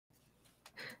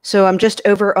So I'm just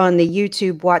over on the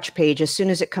YouTube watch page. As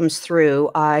soon as it comes through,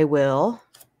 I will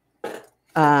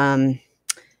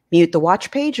mute the watch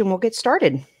page and we'll get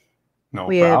started. No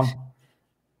problem.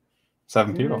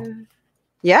 7 people.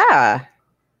 Yeah.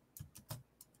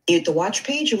 Mute the watch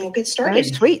page and we'll get started.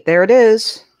 Oh, sweet. There it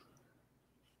is.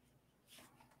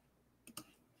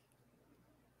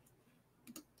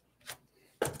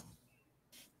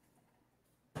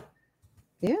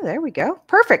 Yeah, there we go.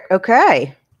 Perfect.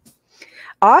 Okay.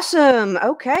 Awesome.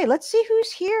 Okay, let's see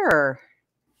who's here.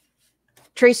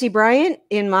 Tracy Bryant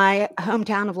in my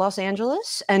hometown of Los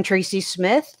Angeles, and Tracy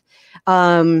Smith.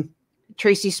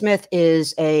 Tracy Smith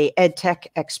is a ed tech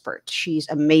expert. She's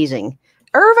amazing.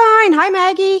 Irvine, hi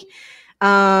Maggie.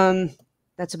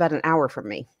 That's about an hour from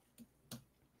me.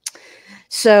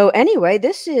 So anyway,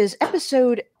 this is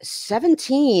episode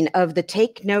 17 of the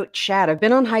Take Note Chat. I've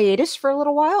been on hiatus for a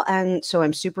little while, and so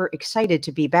I'm super excited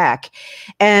to be back.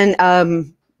 And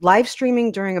live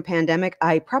streaming during a pandemic,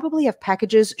 I probably have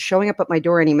packages showing up at my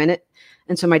door any minute,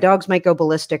 and so my dogs might go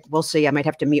ballistic. We'll see. I might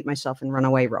have to mute myself and run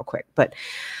away real quick. But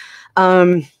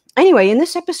anyway, in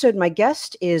this episode, my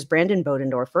guest is Branden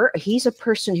Bodendorfer. He's a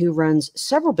person who runs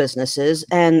several businesses,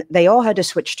 and they all had to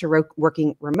switch to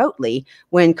working remotely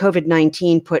when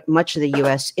COVID-19 put much of the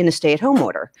U.S. in a stay-at-home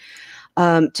order.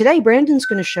 Today, Branden's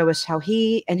going to show us how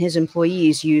he and his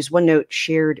employees use OneNote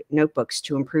shared notebooks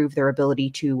to improve their ability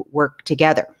to work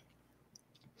together.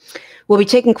 We'll be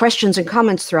taking questions and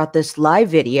comments throughout this live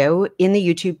video in the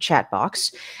YouTube chat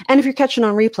box. And if you're catching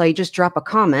on replay, just drop a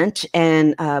comment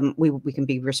and we can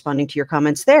be responding to your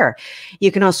comments there. You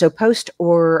can also post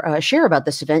or share about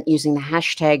this event using the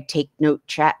hashtag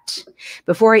takenotechat.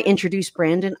 Before I introduce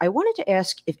Branden, I wanted to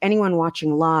ask if anyone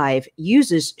watching live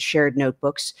uses shared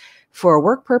notebooks for a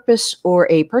work purpose or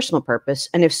a personal purpose.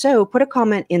 And if so, put a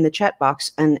comment in the chat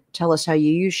box and tell us how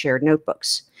you use shared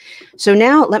notebooks. So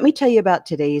now let me tell you about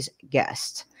today's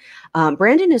guest.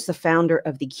 Branden is the founder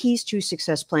of the Keys to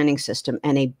Success planning system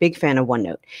and a big fan of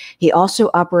OneNote. He also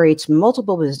operates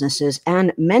multiple businesses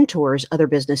and mentors other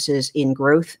businesses in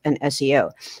growth and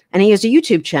SEO. And he has a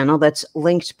YouTube channel that's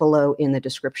linked below in the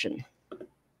description.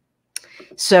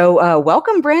 So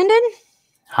welcome, Branden.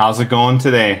 How's it going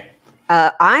today?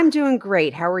 I'm doing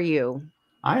great. How are you?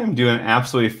 I am doing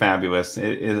absolutely fabulous.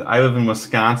 I live in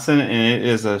Wisconsin, and it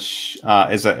is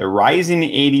a rising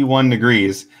 81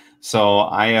 degrees. So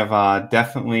I have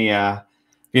definitely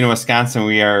being in Wisconsin,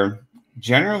 we are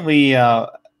generally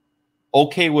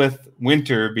okay with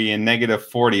winter being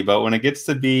 -40, but when it gets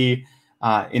to be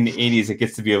in the 80s, it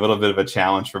gets to be a little bit of a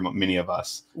challenge for many of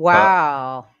us.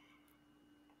 Wow.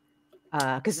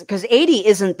 Because 80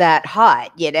 isn't that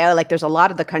hot, you know, like there's a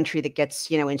lot of the country that gets,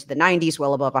 you know, into the 90s,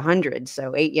 well above 100.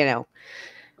 So, you know,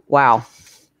 wow.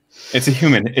 It's a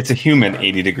human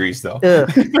 80 degrees though.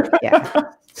 Yeah.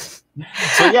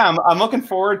 So yeah, I'm looking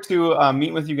forward to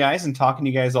meeting with you guys and talking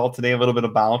to you guys all today a little bit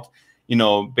about, you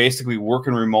know, basically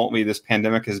working remotely. This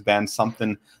pandemic has been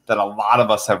something that a lot of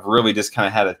us have really just kind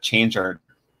of had to change our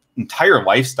entire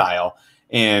lifestyle.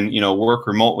 And, you know, work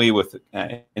remotely with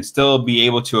and still be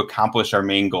able to accomplish our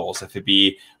main goals. If it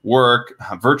be work,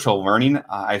 virtual learning,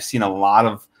 I've seen a lot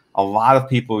of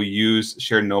people use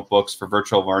shared notebooks for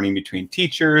virtual learning between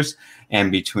teachers and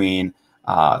between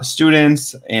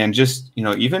students and just, you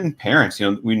know, even parents.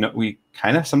 You know, we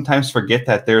kind of sometimes forget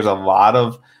that there's a lot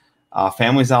of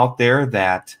families out there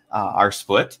that are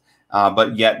split,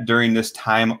 but yet during this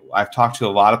time, I've talked to a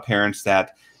lot of parents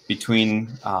that between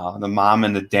the mom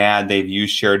and the dad, they've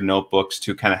used shared notebooks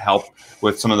to kind of help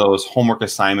with some of those homework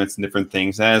assignments and different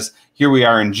things. As here we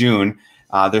are in June,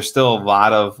 there's still a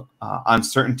lot of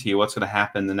uncertainty what's going to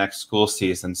happen in the next school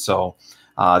season. So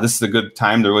this is a good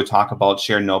time to really talk about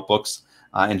shared notebooks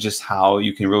and just how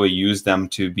you can really use them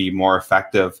to be more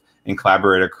effective and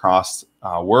collaborate across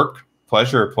work,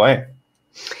 pleasure, or play.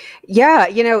 Yeah,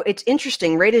 you know, it's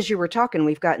interesting. Right as you were talking,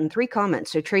 we've gotten 3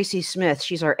 comments. So Tracy Smith,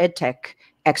 she's our ed tech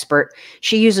expert.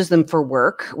 She uses them for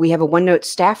work. We have a OneNote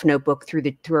staff notebook through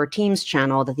our Teams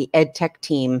channel that the ed tech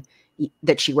team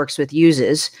that she works with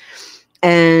uses.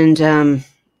 And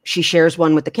she shares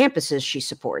one with the campuses she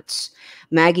supports.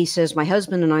 Maggie says, my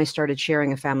husband and I started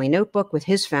sharing a family notebook with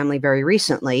his family very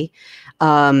recently.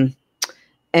 And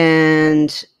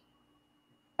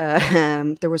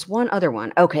there was one other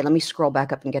one. Okay, let me scroll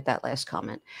back up and get that last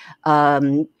comment.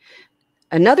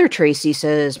 Another Tracy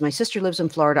says, my sister lives in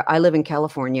Florida. I live in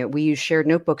California. We use shared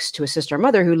notebooks to assist our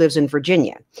mother who lives in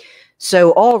Virginia.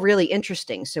 So all really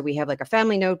interesting. So we have like a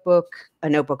family notebook, a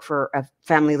notebook for a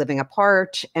family living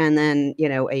apart, and then, you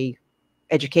know, a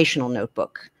educational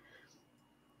notebook.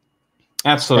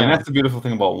 Absolutely. And So, that's the beautiful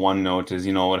thing about OneNote is,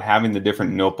 with having the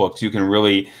different notebooks, you can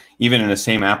really, even in the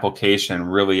same application,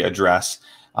 really address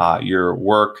your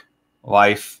work,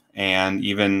 life, and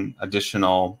even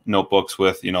additional notebooks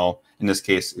with, in this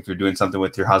case, if you're doing something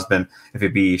with your husband, if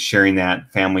it be sharing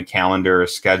that family calendar or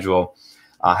schedule,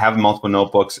 having multiple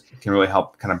notebooks can really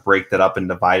help kind of break that up and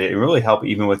divide it. It really help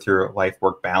even with your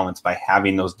life-work balance by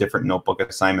having those different notebook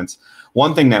assignments.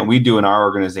 One thing that we do in our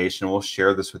organization, we'll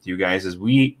share this with you guys, is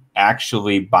we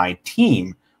actually, by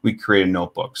team, we create a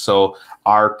notebook. So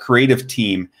our creative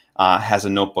team has a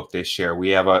notebook they share. We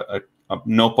have a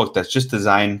notebook that's just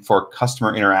designed for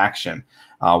customer interaction.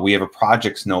 We have a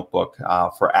projects notebook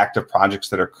for active projects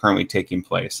that are currently taking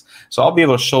place. So I'll be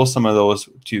able to show some of those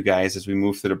to you guys as we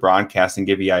move through the broadcast and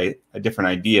give you different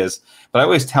ideas. But I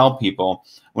always tell people,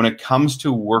 when it comes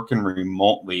to working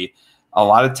remotely, a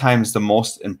lot of times the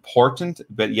most important,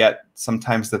 but yet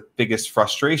sometimes the biggest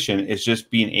frustration is just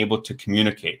being able to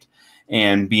communicate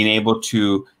and being able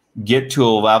to get to a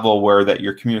level where that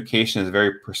your communication is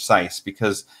very precise,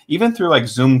 because even through like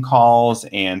Zoom calls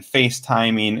and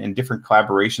FaceTiming and different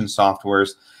collaboration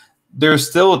softwares, there's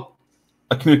still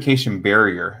a communication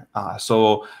barrier.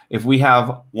 So if we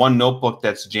have one notebook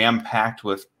that's jam-packed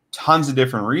with tons of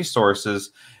different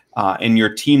resources, and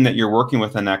your team that you're working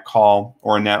with in that call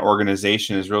or in that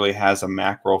organization really has a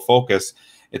macro focus,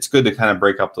 it's good to kind of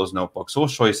break up those notebooks. So we'll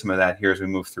show you some of that here as we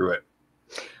move through it.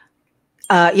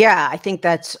 Yeah, I think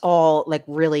that's all like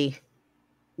really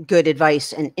good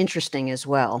advice and interesting as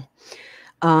well.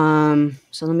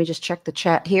 So let me just check the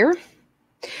chat here.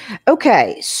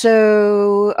 Okay,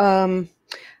 so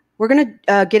we're going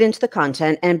to get into the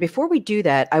content. And before we do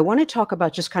that, I want to talk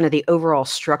about just kind of the overall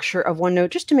structure of OneNote,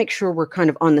 just to make sure we're kind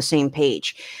of on the same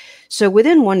page. So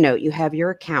within OneNote, you have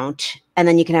your account, and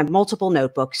then you can have multiple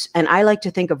notebooks. And I like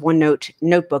to think of OneNote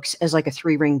notebooks as like a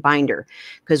 3-ring binder,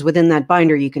 because within that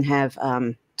binder, you can have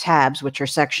tabs, which are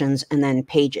sections, and then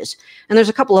pages. And there's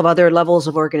a couple of other levels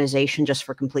of organization just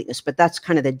for completeness, but that's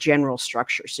kind of the general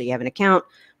structure. So you have an account,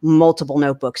 multiple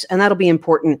notebooks, and that'll be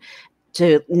important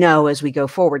to know as we go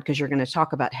forward, because you're going to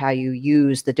talk about how you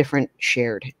use the different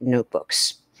shared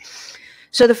notebooks.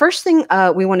 So the first thing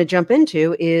we want to jump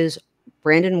into is,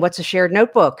 Branden, what's a shared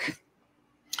notebook?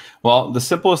 Well, the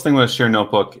simplest thing with a shared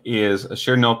notebook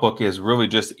is really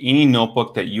just any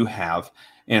notebook that you have.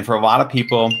 And for a lot of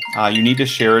people, you need to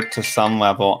share it to some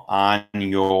level on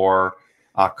your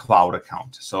cloud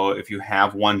account. So if you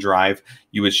have OneDrive,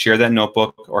 you would share that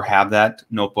notebook or have that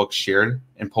notebook shared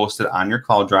and posted on your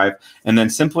cloud drive. And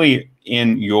then simply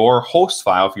in your host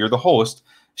file, if you're the host,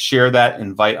 share that,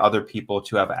 invite other people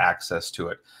to have access to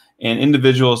it. And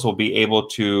individuals will be able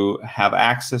to have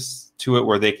access to it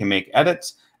where they can make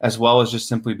edits, as well as just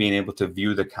simply being able to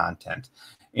view the content.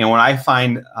 And what I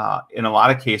find in a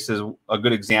lot of cases, a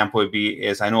good example would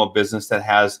be I know a business that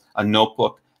has a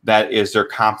notebook that is their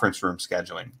conference room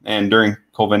scheduling. And during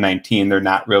COVID-19, they're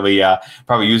not really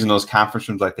probably using those conference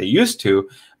rooms like they used to.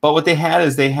 But what they had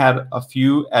is they had a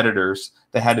few editors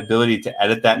that had the ability to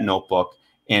edit that notebook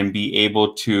and be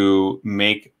able to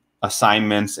make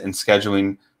assignments and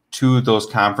scheduling to those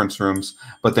conference rooms.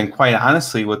 But then quite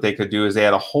honestly, what they could do is they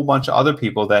had a whole bunch of other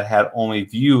people that had only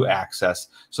view access.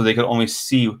 So they could only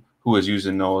see who was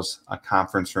using those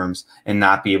conference rooms and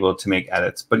not be able to make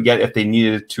edits. But yet, if they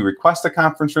needed to request a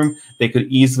conference room, they could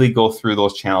easily go through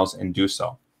those channels and do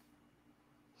so.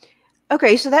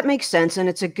 Okay, so that makes sense. And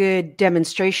it's a good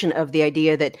demonstration of the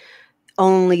idea that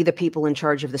only the people in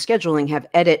charge of the scheduling have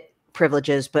edit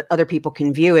privileges, but other people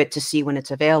can view it to see when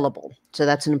it's available. So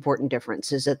that's an important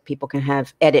difference, is that people can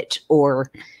have edit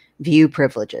or view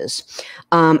privileges.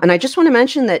 And I just want to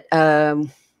mention that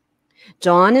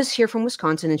Dawn is here from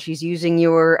Wisconsin, and she's using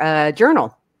your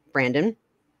journal, Branden.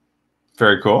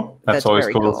 Very cool. That's always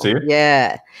cool to see.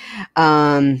 Yeah.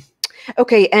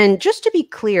 Okay, and just to be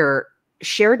clear,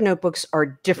 shared notebooks are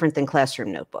different than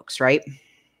classroom notebooks, right?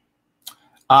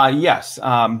 Yes,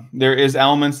 there is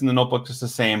elements in the notebook that's the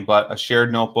same, but a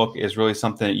shared notebook is really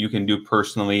something that you can do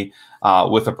personally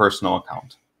with a personal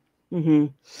account. Mm-hmm.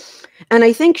 And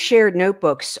I think shared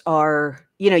notebooks are,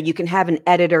 you can have an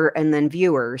editor and then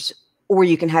viewers, or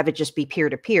you can have it just be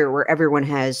peer-to-peer where everyone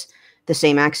has the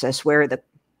same access, where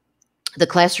the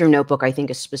classroom notebook, I think,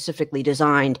 is specifically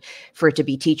designed for it to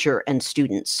be teacher and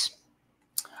students.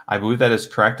 I believe that is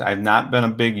correct. I've not been a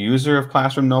big user of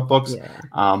classroom notebooks,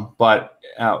 but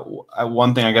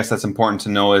one thing I guess that's important to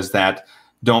know is that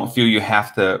don't feel you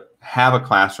have to have a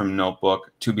classroom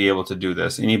notebook to be able to do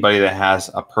this. Anybody that has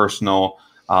a personal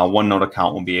OneNote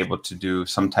account will be able to do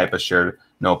some type of shared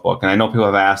notebook. And I know people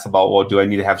have asked about, well, do I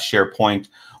need to have SharePoint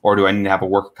or do I need to have a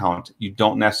work account? You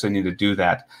don't necessarily need to do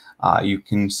that. You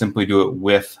can simply do it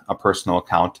with a personal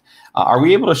account. Are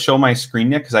we able to show my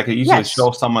screen yet? Because I could easily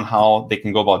show someone how they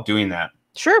can go about doing that.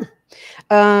 Sure.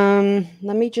 Let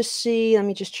me just see. Let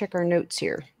me just check our notes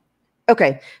here.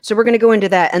 Okay, so we're going to go into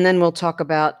that, and then we'll talk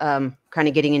about kind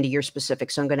of getting into your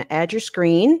specifics. So I'm going to add your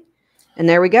screen, and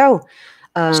there we go.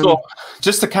 So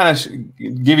just to kind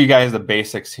of give you guys the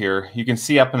basics here, you can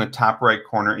see up in the top right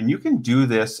corner, and you can do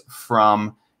this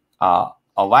from a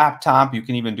laptop. You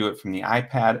can even do it from the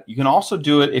iPad. You can also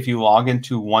do it if you log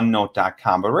into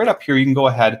OneNote.com. But right up here, you can go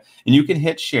ahead and you can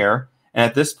hit share. And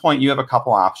at this point, you have a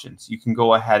couple options. You can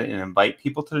go ahead and invite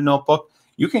people to the notebook.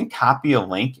 You can copy a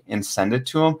link and send it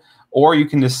to them, or you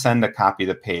can just send a copy of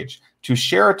the page. To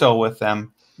share it though with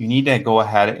them, you need to go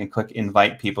ahead and click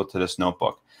invite people to this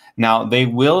notebook. Now, they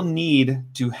will need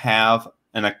to have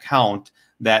an account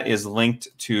that is linked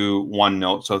to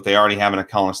OneNote. So if they already have an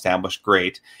account established,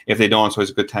 great. If they don't, it's always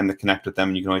a good time to connect with them,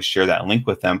 and you can always share that link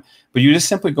with them. But you just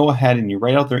simply go ahead and you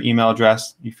write out their email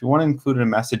address. If you want to include a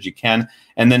message, you can.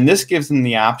 And then this gives them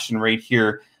the option right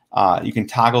here. You can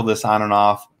toggle this on and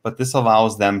off, but this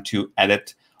allows them to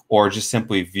edit or just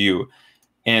simply view.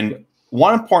 And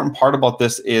one important part about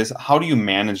this is, how do you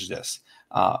manage this?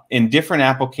 In different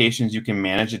applications, you can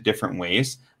manage it different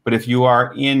ways. But if you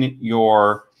are in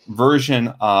your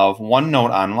version of OneNote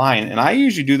online, and I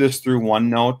usually do this through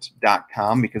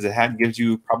OneNote.com because it gives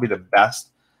you probably the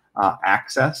best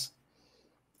access,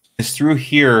 is through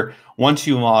here. Once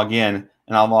you log in,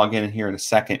 and I'll log in here in a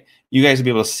second, you guys will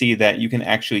be able to see that you can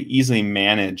actually easily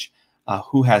manage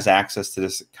who has access to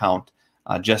this account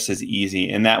just as easy.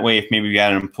 And that way, if maybe you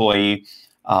had an employee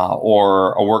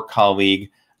or a work colleague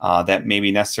that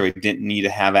maybe necessarily didn't need to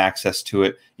have access to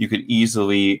it, you could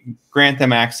easily grant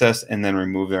them access and then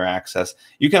remove their access.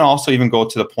 You can also even go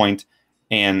to the point,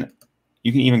 and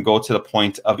you can even go to the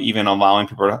point of even allowing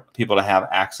people to have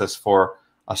access for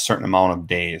a certain amount of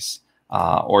days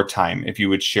or time if you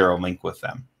would share a link with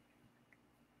them.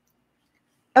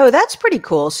 Oh, that's pretty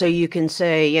cool. So you can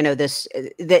say, you know,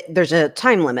 that there's a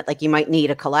time limit. Like you might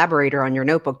need a collaborator on your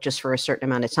notebook just for a certain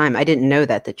amount of time. I didn't know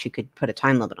that you could put a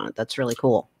time limit on it. That's really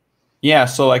cool. Yeah.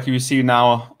 So like you see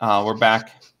now, we're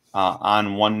back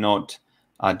on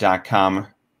OneNote.com,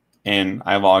 and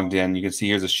I logged in. You can see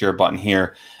here's a share button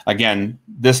here. Again,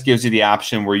 this gives you the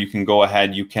option where you can go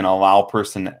ahead. You can allow a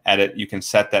person to edit. You can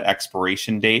set that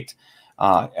expiration date.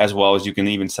 As well as you can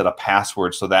even set a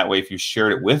password, so that way if you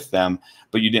shared it with them,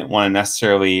 but you didn't want to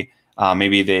necessarily,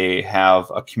 maybe they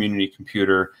have a community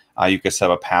computer, you could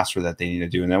set up a password that they need to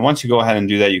do. And then once you go ahead and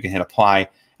do that, you can hit apply,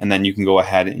 and then you can go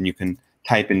ahead and you can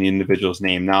type in the individual's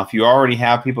name. Now, if you already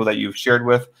have people that you've shared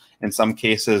with, in some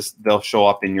cases, they'll show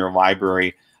up in your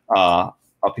library of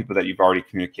people that you've already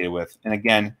communicated with. And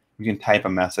again, you can type a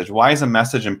message. Why is a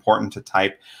message important to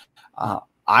type?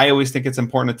 I always think it's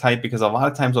important to type because a lot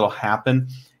of times what will happen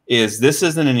is this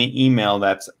isn't an email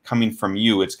that's coming from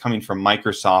you. It's coming from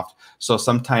Microsoft. So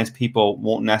sometimes people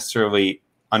won't necessarily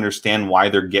understand why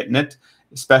they're getting it,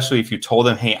 especially if you told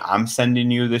them, hey, I'm sending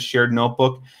you this shared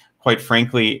notebook. Quite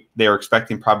frankly, they're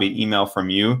expecting probably an email from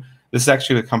you. This is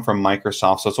actually going to come from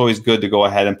Microsoft. So it's always good to go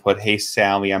ahead and put, hey,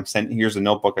 Sally, here's a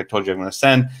notebook I told you I'm going to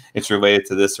send. It's related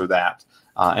to this or that.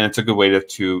 And it's a good way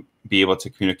to be able to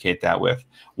communicate that with.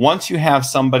 Once you have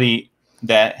somebody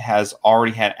that has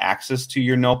already had access to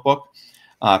your notebook,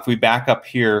 if we back up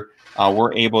here,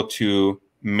 we're able to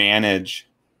manage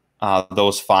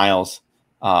those files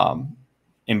and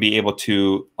be able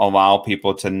to allow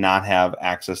people to not have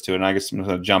access to it. And I guess I'm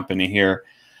going to jump into here,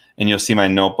 and you'll see my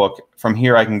notebook. From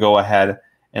here, I can go ahead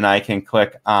and I can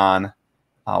click on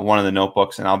one of the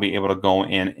notebooks, and I'll be able to go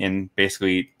in and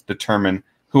basically determine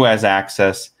who has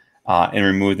access and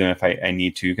remove them if I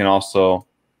need to. You can also,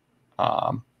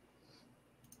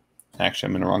 actually,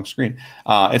 I'm in the wrong screen.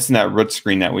 It's in that root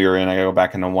screen that we were in. I gotta go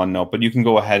back into OneNote, but you can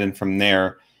go ahead and from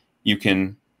there, you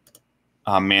can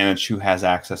manage who has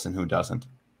access and who doesn't.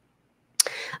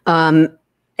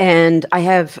 And I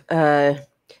have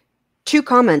two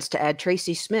comments to add.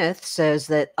 Tracy Smith says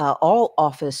that all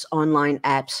Office online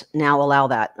apps now allow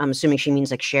that. I'm assuming she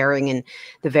means like sharing and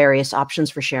the various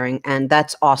options for sharing, and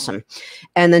that's awesome.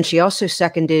 And then she also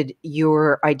seconded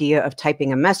your idea of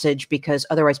typing a message because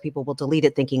otherwise people will delete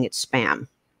it thinking it's spam.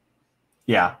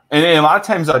 Yeah, and a lot of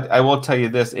times I will tell you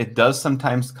this, it does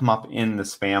sometimes come up in the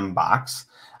spam box.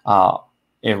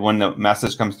 When the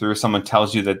message comes through, someone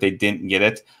tells you that they didn't get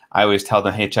it, I always tell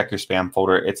them, hey, check your spam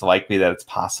folder. It's likely that it's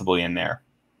possibly in there.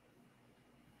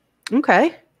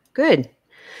 Okay, good.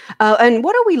 And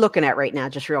what are we looking at right now,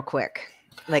 just real quick?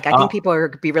 Like, I think people are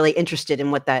be really interested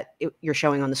in what you're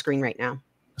showing on the screen right now.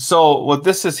 So what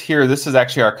this is here, this is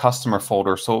actually our customer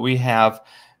folder. So we have,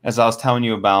 as I was telling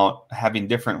you about, having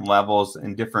different levels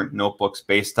and different notebooks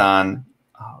based on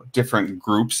different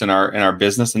groups in our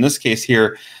business. In this case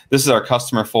here, this is our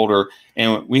customer folder,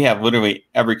 and we have literally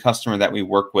every customer that we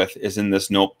work with is in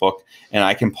this notebook, and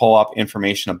I can pull up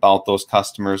information about those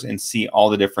customers and see all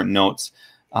the different notes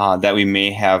that we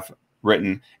may have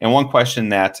written. And one question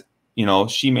that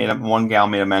one gal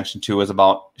made a mention to was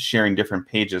about sharing different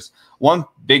pages. One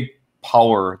big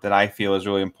power that I feel is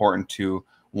really important to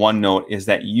OneNote is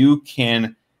that you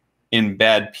can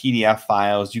embed PDF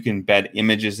files, you can embed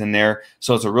images in there.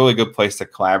 So it's a really good place to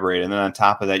collaborate. And then on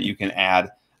top of that, you can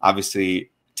add obviously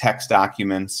text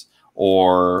documents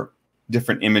or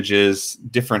different images,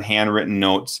 different handwritten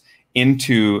notes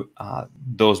into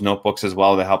those notebooks as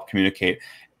well to help communicate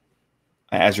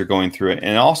as you're going through it.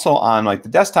 And also on like the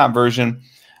desktop version,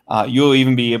 you'll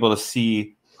even be able to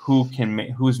see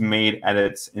who's made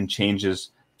edits and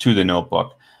changes to the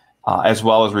notebook, as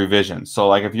well as revisions. So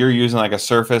like if you're using like a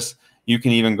Surface, you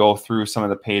can even go through some of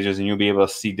the pages and you'll be able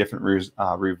to see different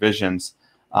revisions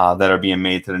that are being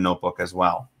made to the notebook as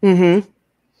well. Mm-hmm.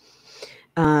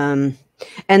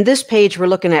 And this page we're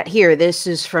looking at here, this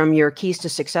is from your Keys to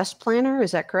Success Planner.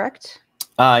 Is that correct?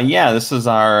 Yeah, this is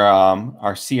our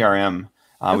CRM.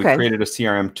 Okay. We created a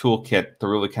CRM toolkit to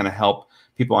really kind of help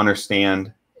people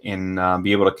understand and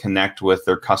be able to connect with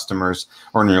their customers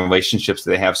or in the relationships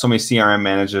that they have. So many CRM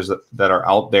managers that are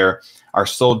out there are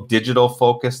so digital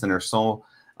focused and are so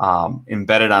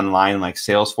embedded online, like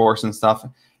Salesforce and stuff.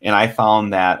 And I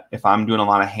found that if I'm doing a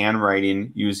lot of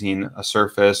handwriting using a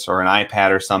Surface or an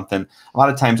iPad or something, a lot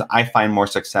of times I find more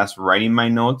success writing my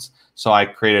notes. So I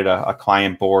created a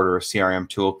client board or a CRM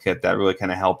toolkit that really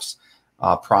kind of helps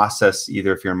process,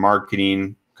 either if you're in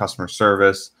marketing, customer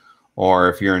service, or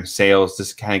if you're in sales.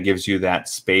 This kind of gives you that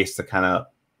space to kind of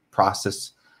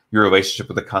process your relationship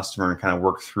with the customer and kind of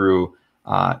work through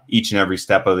each and every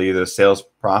step of either the sales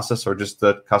process or just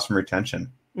the customer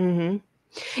retention. Mm-hmm.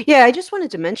 Yeah, I just wanted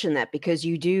to mention that because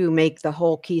you do make the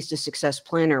whole Keys to Success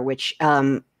Planner, which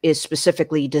is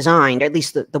specifically designed, or at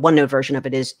least the OneNote version of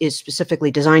it is specifically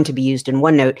designed to be used in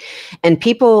OneNote. And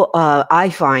people, I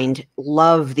find,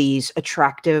 love these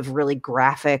attractive, really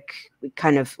graphic,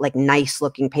 kind of like nice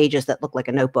looking pages that look like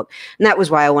a notebook. And that was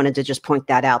why I wanted to just point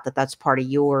that out, that that's part of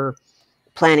your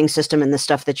planning system and the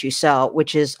stuff that you sell,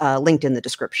 which is linked in the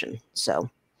description. So,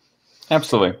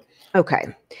 absolutely. Okay.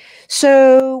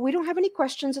 So we don't have any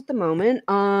questions at the moment.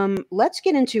 Let's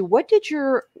get into, what did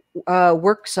your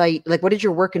work site, like what did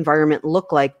your work environment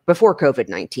look like before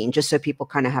COVID-19, just so people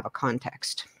kind of have a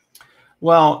context?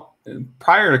 Well,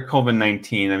 prior to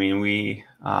COVID-19, I mean, we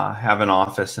have an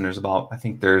office and there's about, I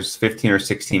think there's 15 or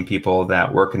 16 people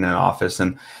that work in that office.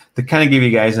 And to kind of give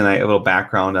you guys a little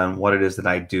background on what it is that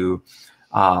I do,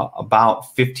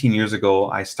 about 15 years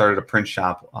ago, I started a print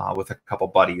shop with a couple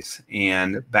buddies.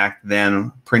 And back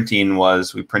then, printing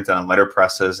was, we printed on letter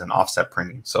presses and offset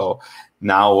printing. So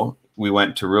now we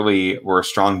went to we're a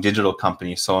strong digital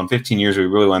company. So in 15 years, we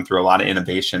really went through a lot of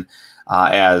innovation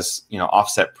as,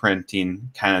 offset printing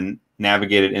kind of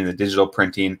navigated into digital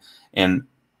printing, and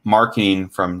marketing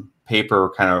from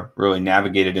paper kind of really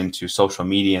navigated into social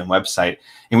media and website.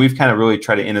 And we've kind of really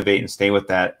tried to innovate and stay with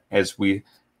that as we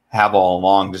have all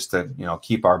along, just to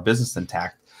keep our business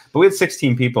intact. But we had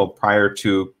 16 people prior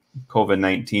to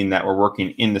COVID-19 that were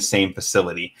working in the same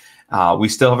facility. We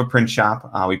still have a print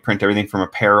shop. We print everything from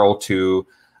apparel to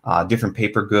different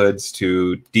paper goods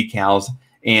to decals.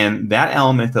 And that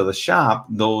element of the shop,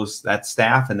 that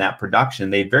staff and that production,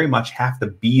 they very much have to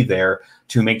be there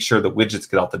to make sure the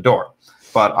widgets get out the door.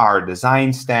 But our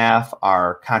design staff,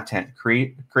 our content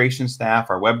creation staff,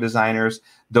 our web designers,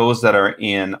 those that are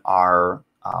in our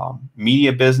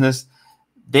media business,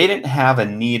 they didn't have a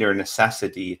need or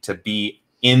necessity to be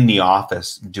in the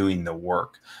office doing the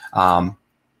work. And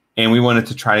we wanted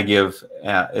to try to give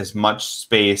as much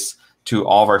space to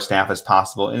all of our staff as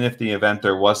possible. And if the event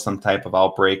there was some type of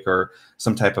outbreak or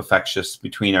some type of infectious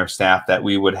between our staff, that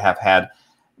we would have had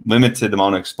limited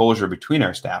amount of exposure between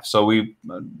our staff. So we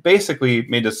basically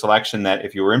made the selection that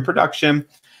if you were in production,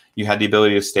 you had the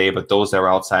ability to stay, but those that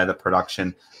were outside of the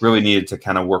production really needed to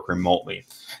kind of work remotely.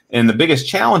 And the biggest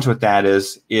challenge with that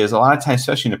is a lot of times,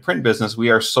 especially in the print business,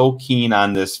 we are so keen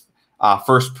on this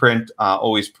first print,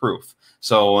 always proof.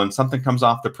 So when something comes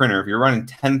off the printer, if you're running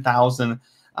 10,000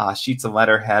 sheets of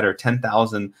letterhead or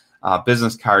 10,000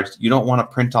 business cards, you don't want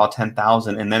to print all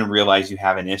 10,000 and then realize you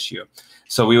have an issue.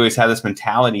 So we always have this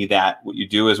mentality that what you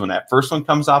do is when that first one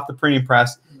comes off the printing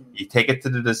press, you take it to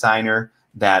the designer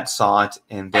that saw it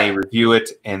and they review it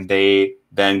and they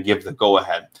then give the go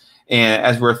ahead. And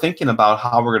as we're thinking about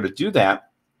how we're going to do that,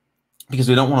 because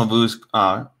we don't want to lose,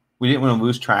 we didn't want to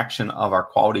lose traction of our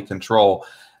quality control,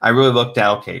 I really looked at,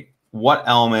 okay, what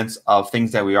elements of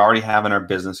things that we already have in our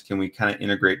business can we kind of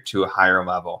integrate to a higher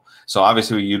level? So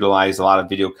obviously we utilize a lot of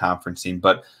video conferencing,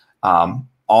 but all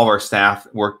of our staff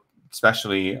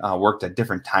worked at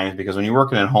different times, because when you're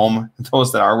working at home,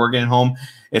 those that are working at home,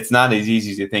 it's not as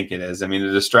easy as you think it is. I mean,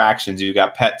 the distractions, you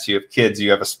got pets, you have kids,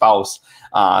 you have a spouse,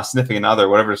 significant other,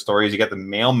 whatever the story is, you got the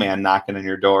mailman knocking on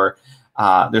your door.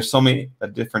 There's so many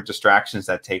different distractions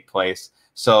that take place.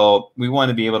 So we want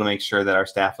to be able to make sure that our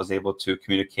staff was able to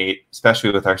communicate,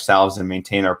 especially with ourselves, and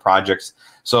maintain our projects.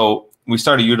 So we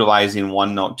started utilizing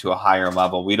OneNote to a higher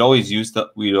level. We'd always used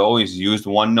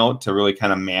OneNote to really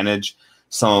kind of manage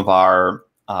some of our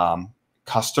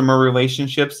customer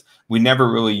relationships. We never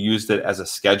really used it as a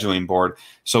scheduling board.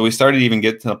 So we started to even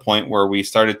get to the point where we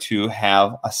started to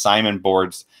have assignment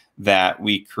boards that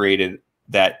we created,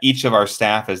 that each of our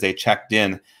staff, as they checked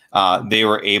in, they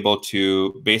were able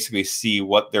to basically see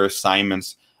what their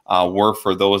assignments were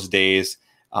for those days,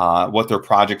 what their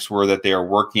projects were that they are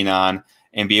working on,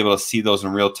 and be able to see those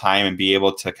in real time and be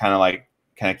able to kind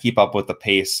of keep up with the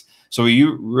pace. So we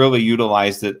really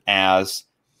utilized it as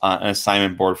an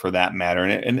assignment board for that matter.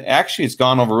 And actually it's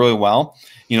gone over really well.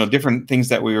 You know, different things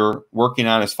that we were working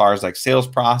on as far as like sales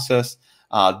process,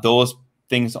 those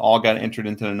things all got entered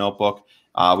into the notebook.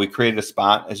 We created a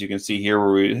spot, as you can see here,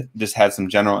 where we just had some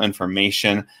general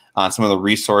information on some of the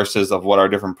resources of what our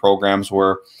different programs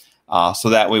were. So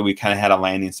that way we kind of had a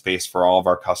landing space for all of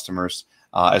our customers,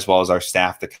 as well as our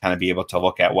staff, to kind of be able to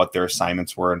look at what their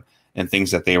assignments were and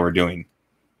things that they were doing.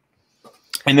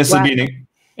 And this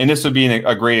would be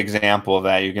a great example of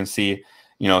that. You can see,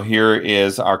 you know, here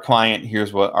is our client.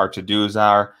 Here's what our to-dos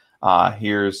are.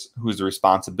 Here's whose the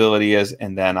responsibility is.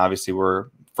 And then obviously we're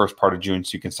first part of June,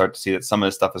 so you can start to see that some of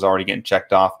this stuff is already getting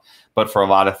checked off. But for a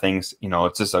lot of things, you know,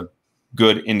 it's just a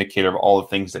good indicator of all the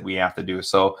things that we have to do.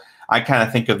 So I kind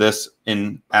of think of this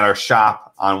at our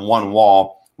shop. On one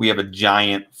wall, we have a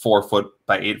giant 4-foot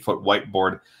by 8-foot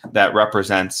whiteboard that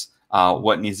represents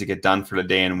what needs to get done for the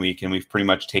day and week. And we've pretty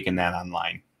much taken that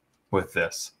online with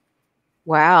this.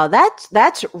 Wow,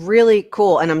 that's really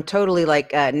cool. And I'm totally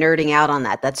like nerding out on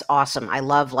that. That's awesome. I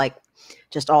love like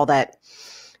just all that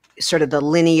sort of the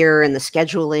linear and the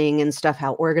scheduling and stuff,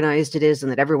 how organized it is,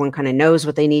 and that everyone kind of knows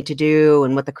what they need to do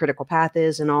and what the critical path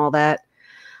is and all that.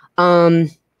 I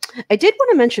did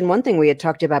want to mention one thing we had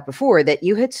talked about before, that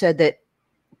you had said that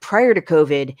prior to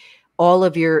COVID, all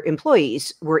of your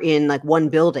employees were in like one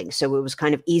building. So it was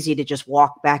kind of easy to just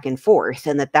walk back and forth,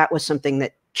 and that was something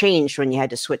that changed when you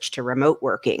had to switch to remote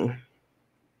working.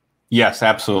 Yes,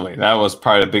 absolutely. That was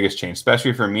probably the biggest change,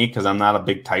 especially for me, because I'm not a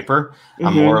big typer.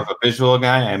 I'm more of a visual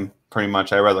guy. I'd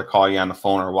rather call you on the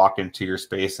phone or walk into your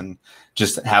space and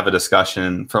just have a discussion.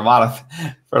 And for a lot of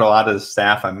the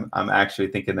staff, I'm actually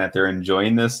thinking that they're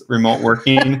enjoying this remote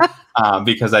working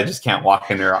because I just can't walk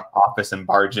in their office and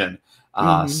barge in.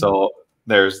 So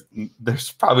there's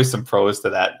probably some pros to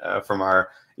that from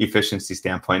our efficiency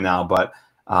standpoint now, but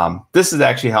this has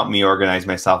actually helped me organize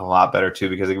myself a lot better too,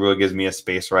 because it really gives me a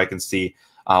space where I can see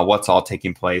what's all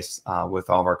taking place with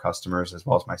all of our customers as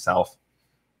well as myself.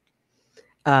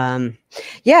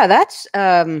 Yeah, that's,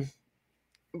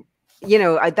 you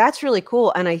know, that's really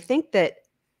cool. And I think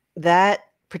that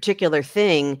particular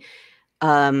thing,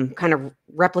 kind of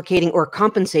replicating or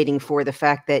compensating for the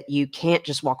fact that you can't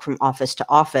just walk from office to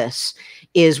office,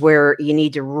 is where you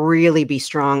need to really be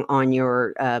strong on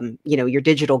your, you know, your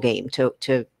digital game to,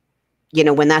 you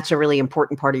know, when that's a really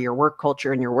important part of your work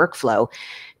culture and your workflow,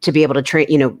 to be able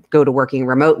to go to working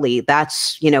remotely.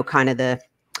 That's, you know, kind of the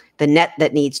net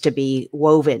that needs to be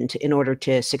woven in order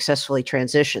to successfully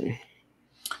transition.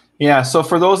 Yeah. So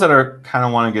for those that are kind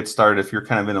of want to get started, if you're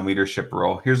kind of in a leadership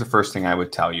role, here's the first thing I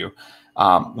would tell you.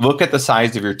 Look at the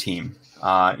size of your team.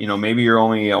 You know, maybe you're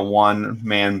only a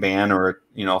one-man band, or,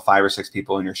 you know, 5 or 6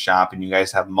 people in your shop, and you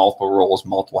guys have multiple roles,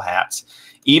 multiple hats.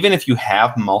 Even if you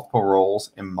have multiple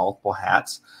roles and multiple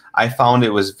hats, I found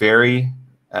it was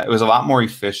it was a lot more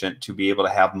efficient to be able to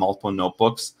have multiple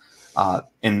notebooks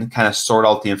and kind of sort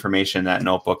out the information in that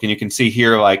notebook. And you can see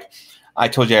here, like I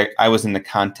told you, I was in the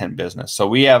content business. So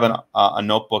we have a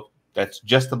notebook that's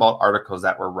just about articles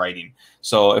that we're writing.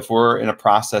 So if we're in a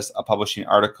process of publishing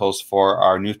articles for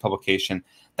our news publication,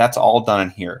 that's all done in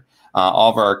here.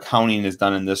 All of our accounting is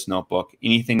done in this notebook.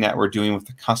 Anything that we're doing with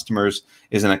the customers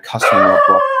is in a customer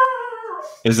notebook.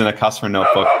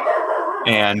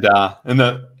 And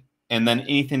then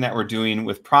anything that we're doing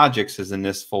with projects is in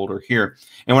this folder here.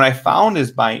 And what I found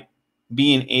is by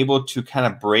being able to kind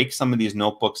of break some of these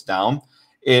notebooks down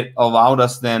it allowed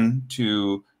us then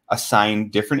to assign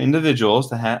different individuals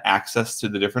that had access to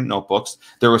the different notebooks.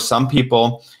 There were some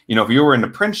people, you know, if you were in the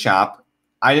print shop,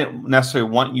 I didn't necessarily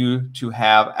want you to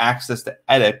have access to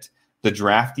edit the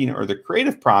drafting or the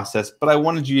creative process, but I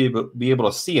wanted you to be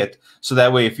able to see it. So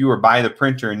that way, if you were by the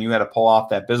printer and you had to pull off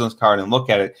that business card and look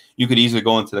at it, you could easily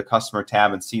go into the customer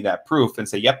tab and see that proof and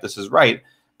say, yep, this is right.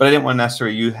 But I didn't want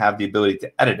necessarily you have the ability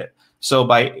to edit it. So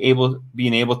by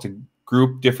being able to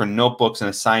group different notebooks and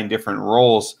assign different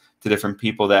roles to different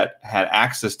people that had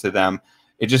access to them,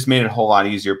 it just made it a whole lot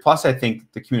easier. Plus, I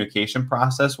think the communication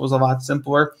process was a lot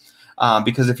simpler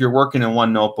because if you're working in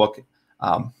one notebook,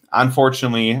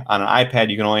 unfortunately, on an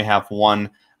iPad, you can only have one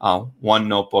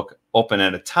notebook open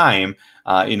at a time.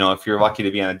 You know, if you're lucky to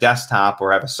be on a desktop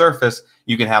or have a Surface,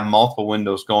 you can have multiple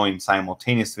windows going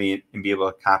simultaneously and be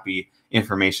able to copy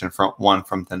information from one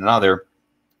from another.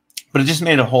 But it just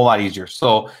made it a whole lot easier.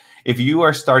 So if you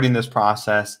are starting this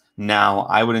process now,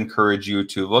 I would encourage you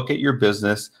to look at your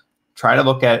business, try to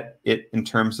look at it in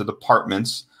terms of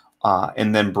departments,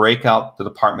 and then break out the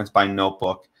departments by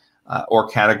notebook or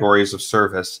categories of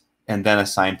service, and then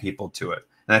assign people to it.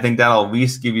 And I think that'll at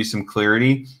least give you some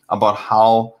clarity about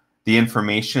how the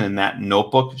information in that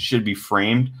notebook should be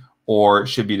framed or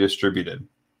should be distributed.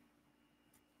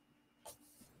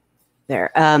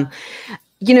 There.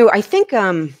 You know, I think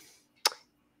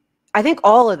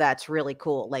all of that's really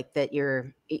cool, like that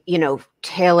you're, you know,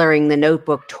 tailoring the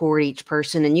notebook toward each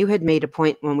person. And you had made a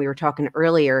point when we were talking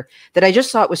earlier that I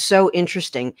just thought was so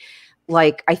interesting.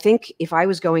 Like, I think if I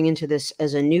was going into this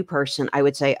as a new person, I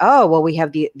would say, oh, well, we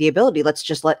have the ability. Let's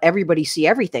just let everybody see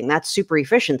everything. That's super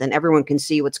efficient. Then everyone can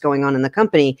see what's going on in the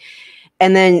company.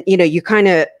 And then, you know, you kind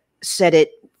of said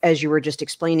it as you were just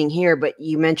explaining here, but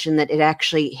you mentioned that it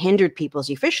actually hindered people's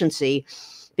efficiency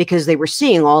because they were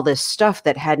seeing all this stuff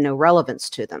that had no relevance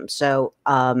to them. So,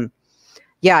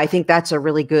 yeah, I think that's a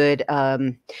really good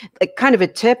like kind of a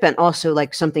tip, and also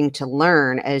like something to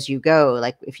learn as you go.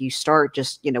 Like if you start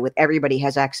just, you know, with everybody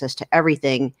has access to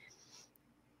everything,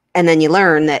 and then you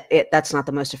learn that that's not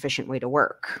the most efficient way to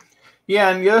work. Yeah,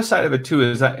 and the other side of it too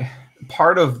is that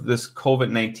part of this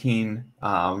COVID-19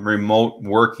 remote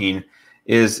working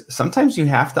is sometimes you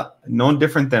have to, no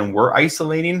different than we're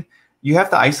isolating, you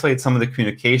have to isolate some of the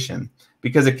communication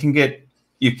because you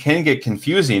can get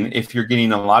confusing if you're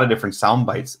getting a lot of different sound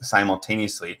bites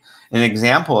simultaneously. An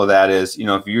example of that is, you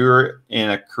know, if you're in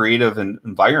a creative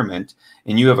environment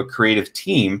and you have a creative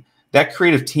team, that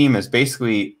creative team is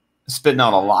basically spitting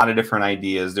out a lot of different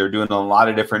ideas. They're doing a lot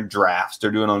of different drafts.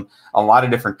 They're doing a lot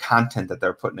of different content that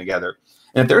they're putting together.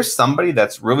 And if there's somebody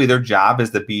that's really their job is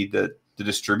to be the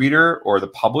distributor or the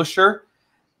publisher,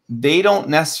 they don't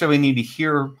necessarily need to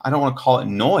hear, I don't want to call it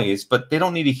noise, but they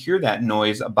don't need to hear that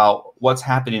noise about what's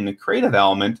happening in the creative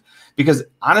element, because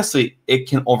honestly, it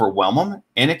can overwhelm them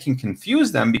and it can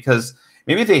confuse them because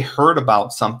maybe they heard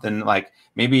about something, like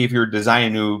maybe if you're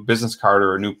designing a new business card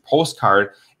or a new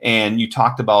postcard and you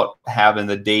talked about having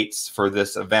the dates for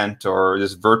this event or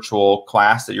this virtual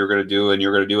class that you're going to do, and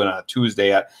you're going to do it on a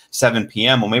Tuesday at 7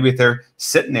 p.m. Well, maybe if they're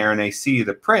sitting there and they see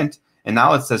the print, and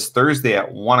now it says Thursday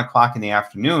at 1 o'clock in the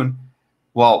afternoon.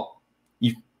 Well,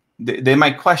 they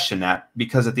might question that,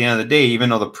 because at the end of the day, even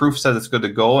though the proof says it's good to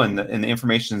go and the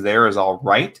information there is all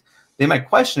right, they might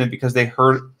question it because they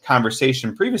heard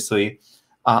conversation previously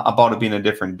about it being a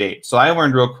different date. So I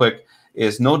learned real quick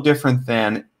is no different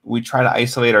than we try to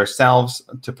isolate ourselves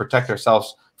to protect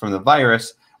ourselves from the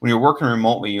virus. When you're working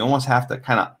remotely, you almost have to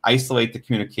kind of isolate the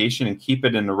communication and keep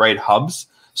it in the right hubs,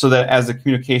 so that as the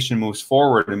communication moves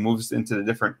forward and moves into the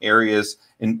different areas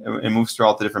and moves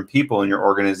throughout the different people in your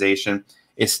organization,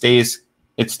 it stays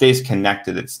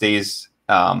connected. It stays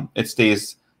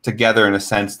together in a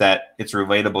sense that it's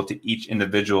relatable to each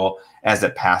individual as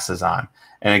it passes on.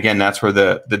 And again, that's where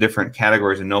the different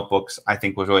categories and notebooks, I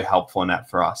think, was really helpful in that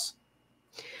for us.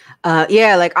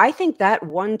 Yeah, like I think that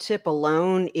one tip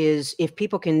alone is, if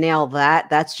people can nail that,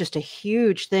 that's just a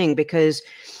huge thing, because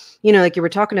you know, like you were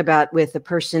talking about with the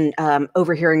person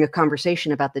overhearing a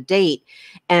conversation about the date.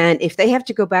 And if they have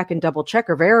to go back and double check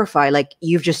or verify, like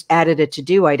you've just added a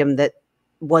to-do item that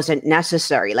wasn't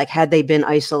necessary. Like had they been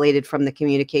isolated from the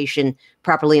communication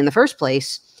properly in the first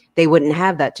place, they wouldn't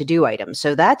have that to-do item.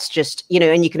 So that's just, you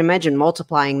know, and you can imagine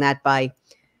multiplying that by,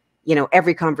 you know,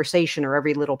 every conversation or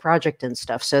every little project and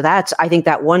stuff. So that's, I think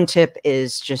that one tip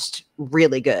is just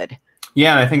really good.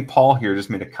 Yeah, and I think Paul here just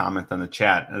made a comment on the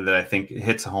chat that I think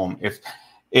hits home.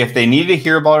 If they needed to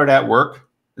hear about it at work,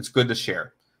 it's good to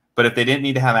share. But if they didn't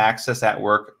need to have access at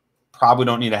work, probably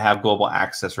don't need to have global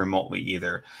access remotely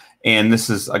either. And this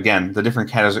is, again, the different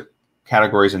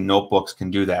categories and notebooks can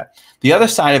do that. The other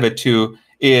side of it too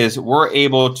is we're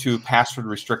able to password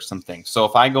restrict some things. So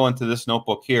if I go into this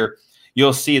notebook here,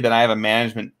 you'll see that I have a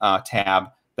management tab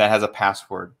that has a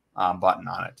password button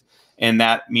on it. And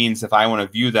that means if I want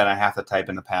to view that, I have to type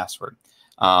in the password.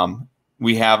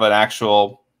 We have an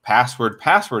actual password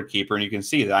keeper, and you can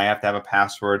see that I have to have a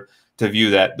password to view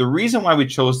that. The reason why we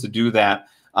chose to do that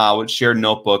with shared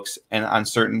notebooks and on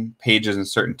certain pages and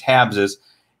certain tabs is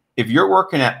if you're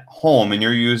working at home and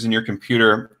you're using your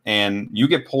computer and you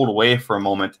get pulled away for a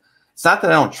moment, it's not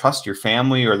that I don't trust your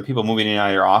family or the people moving in and out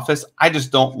of your office. I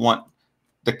just don't want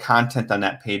the content on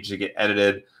that page to get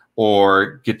edited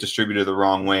or get distributed the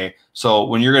wrong way. So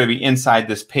when you're going to be inside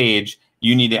this page,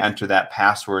 you need to enter that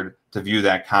password to view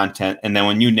that content. And then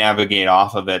when you navigate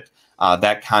off of it,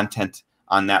 that content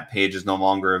on that page is no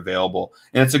longer available.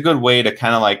 And it's a good way to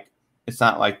kind of like, it's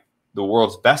not like the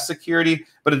world's best security,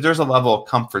 but there's a level of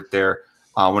comfort there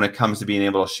when it comes to being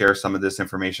able to share some of this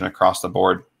information across the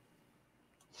board.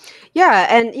 Yeah.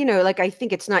 And, like, I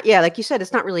think it's not, like you said,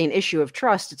 it's not really an issue of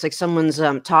trust. It's like someone's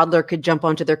toddler could jump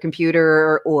onto their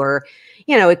computer or,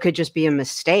 it could just be a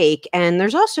mistake. And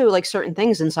there's also like certain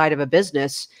things inside of a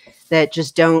business that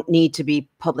just don't need to be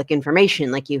public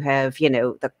information. Like you have,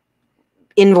 the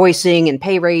invoicing and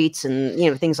pay rates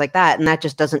and, things like that. And that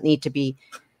just doesn't need to be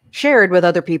shared with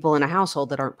other people in a household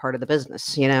that aren't part of the business,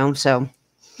 so.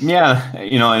 Yeah.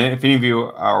 And if any of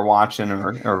you are watching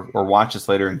or watch this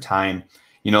later in time,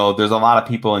 there's a lot of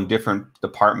people in different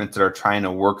departments that are trying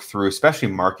to work through, especially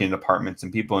marketing departments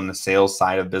and people in the sales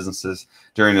side of businesses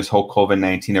during this whole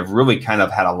COVID-19 have really kind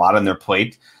of had a lot on their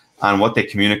plate on what they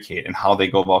communicate and how they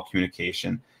go about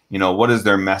communication. What is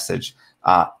their message?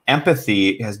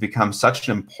 Empathy has become such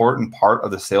an important part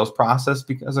of the sales process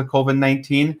because of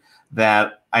COVID-19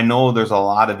 that I know there's a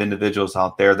lot of individuals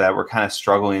out there that were kind of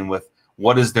struggling with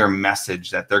what is their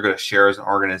message that they're going to share as an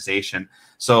organization.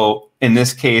 So in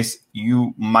this case,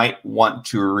 you might want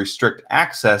to restrict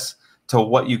access to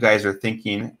what you guys are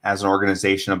thinking as an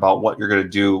organization about what you're going to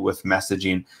do with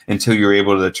messaging until you're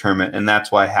able to determine. And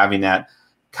that's why having that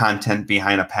content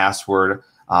behind a password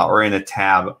or in a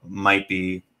tab might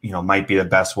be the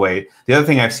best way. The other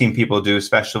thing I've seen people do,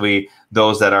 especially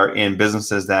those that are in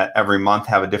businesses that every month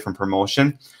have a different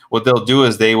promotion, what they'll do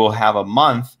is they will have a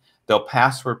month, they'll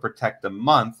password protect the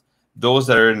month. Those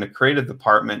that are in the creative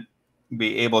department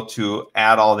be able to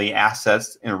add all the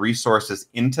assets and resources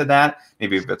into that.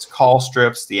 Maybe if it's call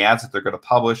strips, the ads that they're going to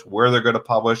publish, where they're going to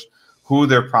publish, who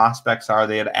their prospects are,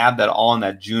 they'd add that all on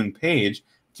that June page,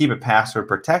 keep it password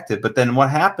protected. But then what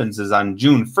happens is on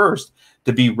June 1st,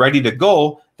 to be ready to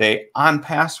go, they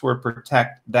on-password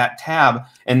protect that tab,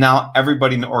 and now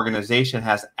everybody in the organization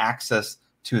has access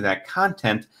to that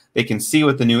content. They can see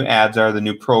what the new ads are, the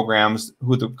new programs,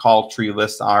 who the call tree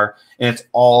lists are, and it's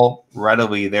all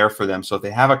readily there for them. So if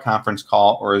they have a conference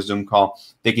call or a Zoom call,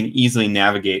 they can easily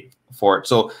navigate for it.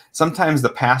 So sometimes the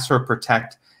password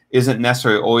protect isn't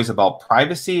necessarily always about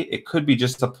privacy. It could be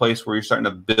just a place where you're starting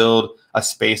to build a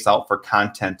space out for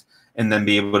content and then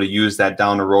be able to use that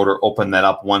down the road or open that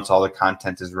up once all the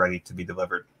content is ready to be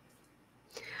delivered.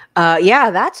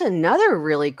 Yeah, that's another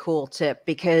really cool tip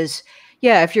because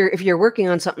if you're working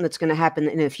on something that's going to happen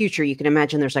in the future, you can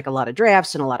imagine there's like a lot of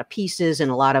drafts and a lot of pieces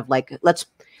and a lot of like, let's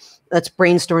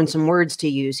brainstorm some words to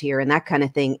use here and that kind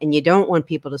of thing. And you don't want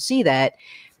people to see that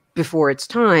before it's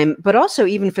time, but also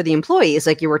even for the employees,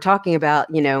 like you were talking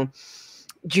about,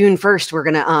 June 1st,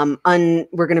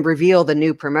 we're going to reveal the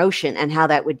new promotion and how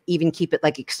that would even keep it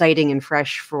like exciting and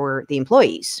fresh for the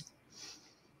employees.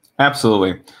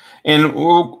 Absolutely. And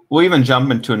we'll even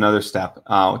jump into another step.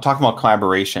 We're talking about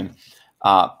collaboration.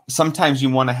 Sometimes you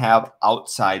want to have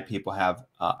outside people have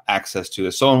access to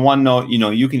this. So in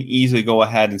OneNote, you can easily go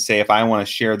ahead and say, if I want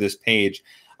to share this page,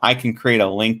 I can create a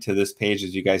link to this page,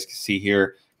 as you guys can see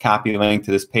here, copy a link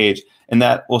to this page, and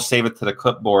that will save it to the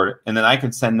clipboard. And then I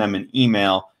can send them an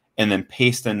email and then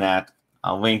paste in that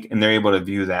link, and they're able to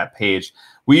view that page.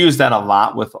 We use that a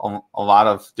lot with a lot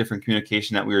of different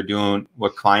communication that we were doing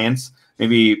with clients.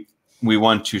 Maybe we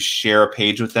want to share a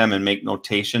page with them and make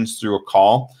notations through a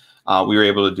call. We were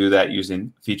able to do that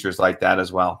using features like that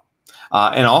as well.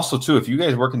 And also, too, if you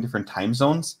guys work in different time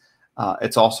zones,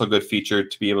 it's also a good feature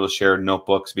to be able to share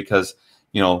notebooks because,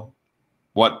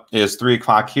 what is 3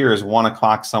 o'clock here is 1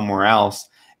 o'clock somewhere else.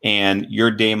 And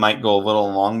your day might go a little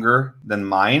longer than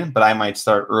mine, but I might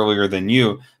start earlier than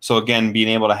you. So again, being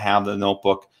able to have the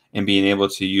notebook and being able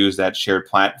to use that shared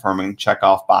platform and check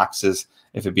off boxes,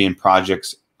 if it be in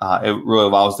projects, it really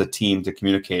allows the team to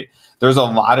communicate. There's a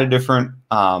lot of different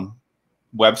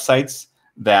websites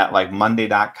that like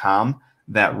Monday.com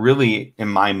that really, in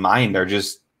my mind, are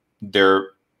just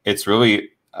it's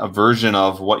really a version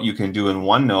of what you can do in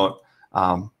OneNote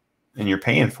and you're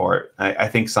paying for it. I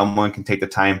think someone can take the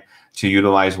time to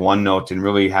utilize OneNote and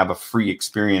really have a free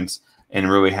experience and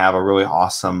really have a really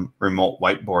awesome remote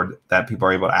whiteboard that people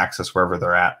are able to access wherever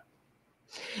they're at.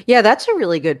 Yeah, that's a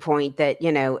really good point that,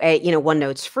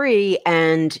 OneNote's free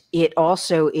and it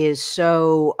also is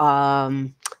so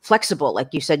flexible.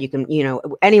 Like you said, you can,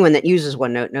 anyone that uses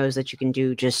OneNote knows that you can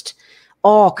do just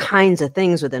all kinds of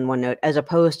things within OneNote, as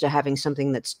opposed to having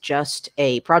something that's just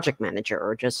a project manager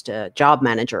or just a job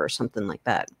manager or something like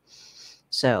that.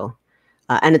 So,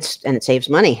 and it saves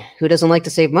money. Who doesn't like to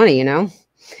save money,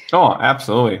 Oh,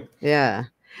 absolutely. Yeah.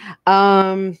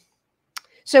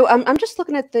 So I'm just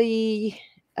looking at the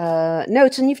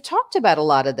notes, and you've talked about a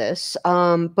lot of this,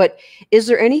 but is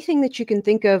there anything that you can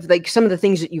think of, like some of the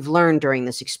things that you've learned during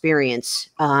this experience?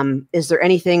 Is there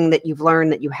anything that you've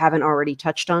learned that you haven't already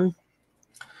touched on?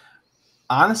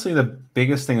 Honestly, the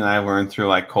biggest thing that I learned through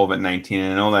like COVID-19,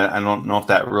 and I don't know if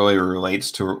that really relates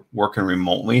to working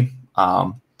remotely,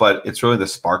 but it's really the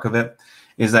spark of it,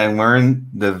 is I learned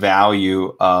the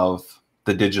value of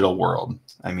the digital world.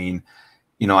 I mean,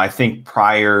 I think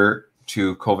prior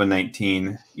to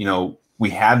COVID-19, we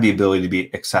had the ability to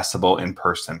be accessible in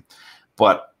person,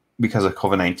 but because of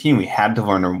COVID-19, we had to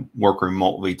learn to work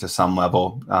remotely to some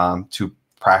level to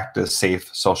practice safe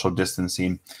social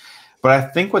distancing. But I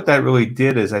think what that really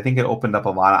did is I think it opened up a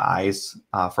lot of eyes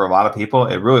for a lot of people.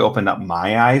 It really opened up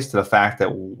my eyes to the fact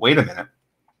that, wait a minute,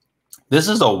 this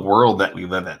is a world that we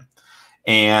live in.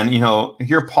 And,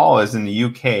 here Paul is in the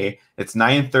UK. It's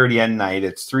 9:30 at night.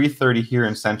 It's 3:30 here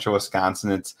in central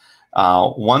Wisconsin. It's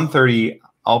 1:30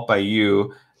 out by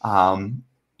you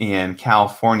in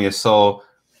California. So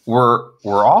we're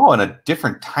all in a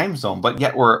different time zone, but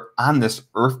yet we're on this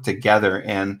earth together.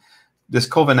 And this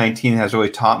COVID-19 has really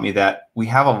taught me that we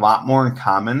have a lot more in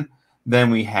common than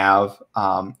we have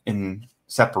in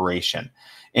separation.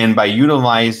 And by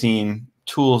utilizing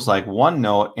tools like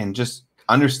OneNote and just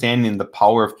understanding the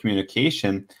power of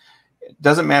communication, it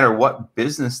doesn't matter what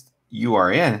business you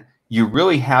are in, you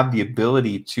really have the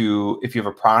ability to, if you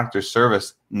have a product or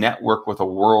service, network with a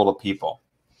world of people.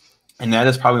 And that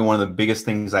is probably one of the biggest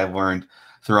things I've learned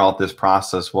throughout this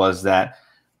process, was that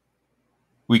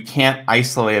we can't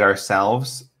isolate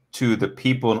ourselves to the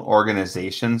people and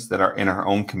organizations that are in our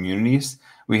own communities.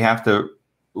 We have to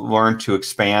learn to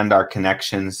expand our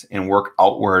connections and work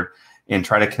outward and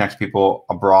try to connect people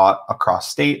abroad, across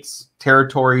states,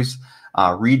 territories,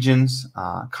 regions,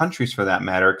 countries for that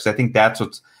matter. Because I think that's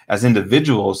what's, as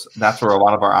individuals, that's where a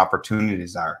lot of our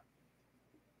opportunities are.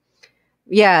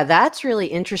 Yeah, that's really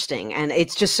interesting. And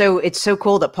it's so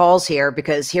cool that Paul's here,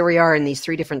 because here we are in these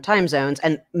 3 different time zones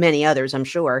and many others, I'm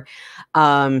sure,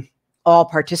 all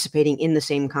participating in the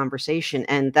same conversation.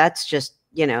 And that's just,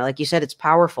 like you said, it's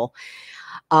powerful.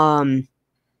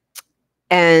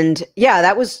 And yeah,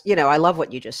 that was, I love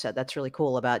what you just said. That's really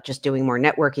cool about just doing more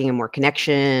networking and more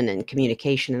connection and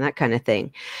communication and that kind of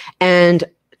thing. And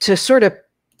to sort of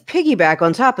piggyback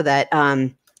on top of that,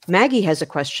 Maggie has a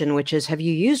question, which is, have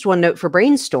you used OneNote for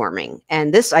brainstorming?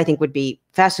 And this, I think, would be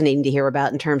fascinating to hear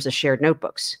about in terms of shared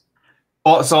notebooks.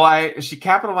 Well, so she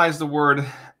capitalized the word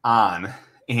on.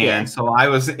 And so I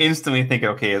was instantly thinking,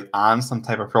 okay, is on some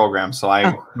type of program? So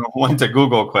I went to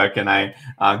Google quick and I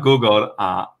Googled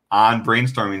on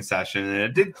brainstorming session, and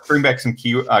it did bring back some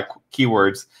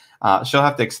keywords. She'll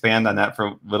have to expand on that for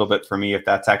a little bit for me if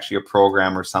that's actually a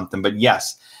program or something. But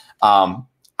yes,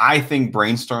 I think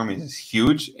brainstorming is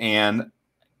huge. And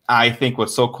I think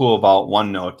what's so cool about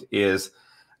OneNote is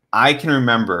I can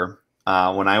remember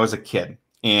when I was a kid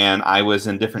and I was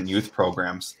in different youth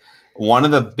programs, one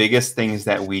of the biggest things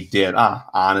that we did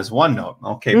on is OneNote.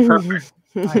 Okay, perfect.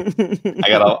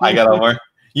 I gotta learn.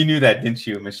 You knew that, didn't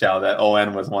you, Michelle? That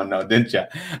ON was OneNote, didn't you?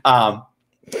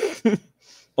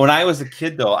 When I was a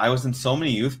kid, though, I was in so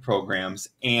many youth programs,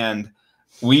 and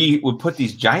we would put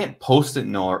these giant post-it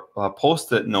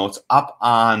notes up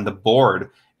on the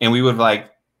board, and we would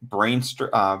like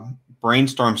brainstorm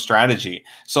strategy.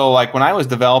 So like when I was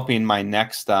developing my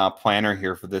next planner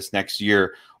here for this next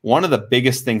year, one of the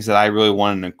biggest things that I really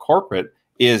wanted to incorporate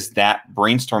is that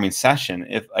brainstorming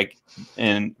session.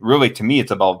 And really to me,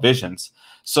 it's about visions.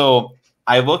 So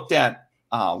I looked at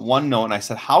OneNote and I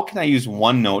said, how can I use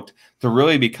OneNote to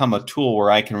really become a tool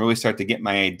where I can really start to get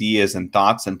my ideas and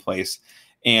thoughts in place?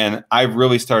 And I've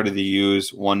really started to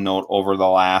use OneNote over the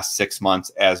last 6 months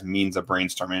as means of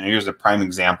brainstorming. And here's a prime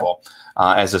example,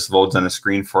 as this loads on the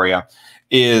screen for you,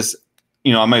 is,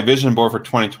 on my vision board for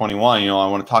 2021, I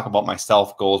want to talk about my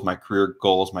self goals, my career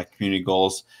goals, my community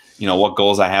goals, what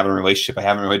goals I have in a relationship. I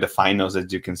haven't really defined those,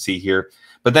 as you can see here.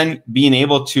 But then being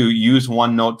able to use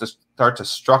OneNote to start to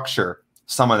structure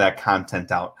some of that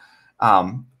content out.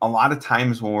 a lot of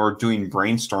times when we're doing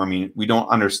brainstorming, we don't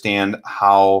understand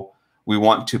how we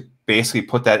want to basically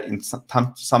put that in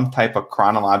some type of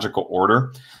chronological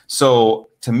order. So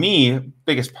to me,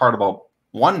 biggest part about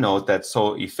OneNote that's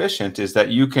so efficient is that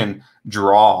you can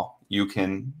draw, you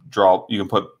can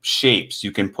put shapes,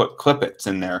 you can put clippets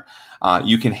in there,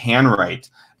 you can handwrite.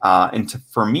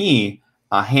 For me,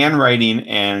 handwriting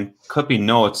and clipping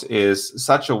notes is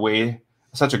such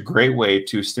a great way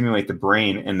to stimulate the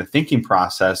brain and the thinking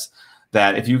process,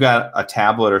 that if you got a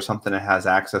tablet or something that has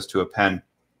access to a pen,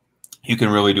 you can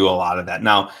really do a lot of that.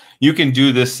 Now, you can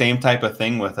do this same type of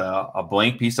thing with a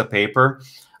blank piece of paper.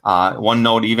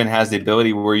 OneNote even has the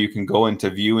ability where you can go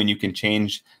into view and you can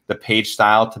change the page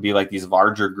style to be like these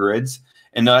larger grids.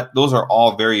 And those are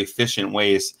all very efficient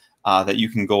ways that you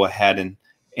can go ahead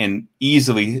and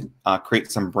easily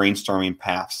create some brainstorming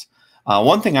paths.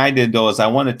 One thing I did, though, is I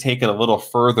wanted to take it a little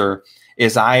further,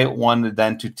 is I wanted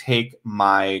then to take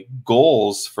my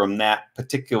goals from that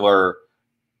particular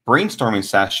brainstorming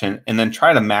session and then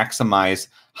try to maximize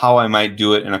how I might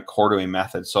do it in a quarterly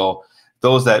method. So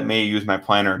those that may use my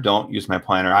planner, don't use my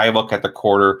planner, I look at the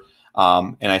quarter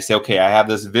and I say, okay, I have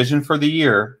this vision for the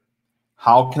year.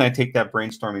 How can I take that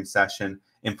brainstorming session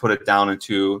and put it down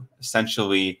into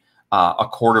essentially a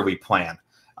quarterly plan?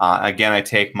 Again, I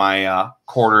take my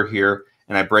quarter here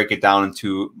and I break it down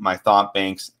into my thought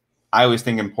banks. I always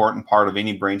think an important part of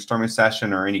any brainstorming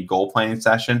session or any goal planning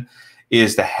session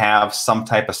is to have some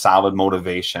type of solid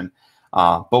motivation.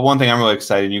 But one thing I'm really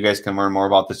excited, and you guys can learn more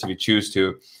about this if you choose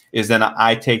to, is then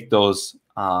I take those,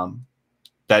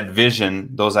 that vision,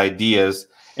 those ideas,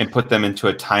 and put them into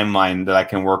a timeline that I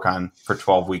can work on for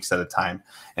 12 weeks at a time.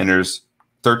 And there's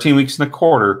 13 weeks in a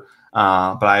quarter,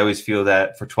 but I always feel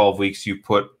that for 12 weeks, you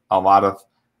put a lot of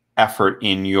effort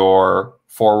in your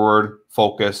forward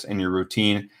focus and your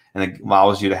routine, and it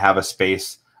allows you to have a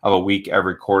space of a week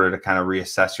every quarter to kind of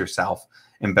reassess yourself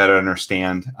and better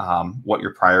understand what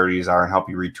your priorities are and help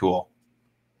you retool.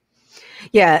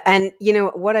 Yeah. And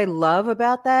what I love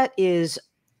about that is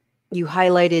you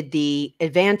highlighted the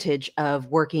advantage of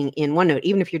working in OneNote,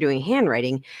 even if you're doing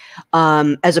handwriting,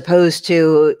 as opposed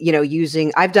to,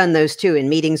 I've done those too in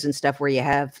meetings and stuff where you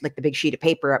have like the big sheet of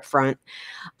paper up front,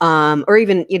 or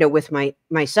even, with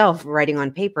myself writing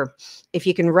on paper. If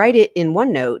you can write it in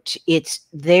OneNote, it's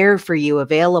there for you,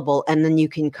 available, and then you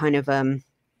can kind of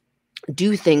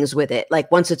do things with it.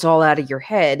 Like once it's all out of your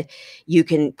head, you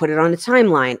can put it on a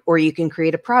timeline, or you can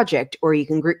create a project, or you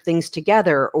can group things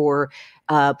together, or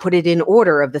put it in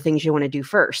order of the things you want to do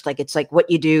first. Like it's like what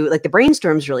you do, like the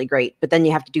brainstorm's really great, but then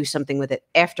you have to do something with it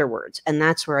afterwards. And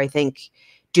that's where I think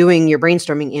doing your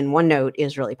brainstorming in OneNote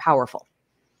is really powerful.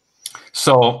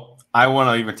 So I want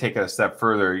to even take it a step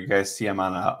further. You guys see I'm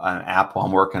on an Apple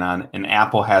I'm working on, and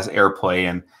Apple has AirPlay,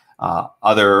 and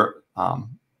other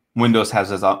Windows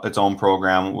has its own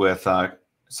program with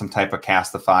some type of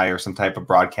Castify or some type of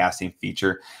broadcasting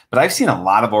feature. But I've seen a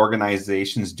lot of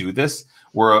organizations do this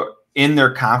where in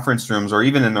their conference rooms or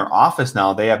even in their office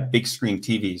now, they have big screen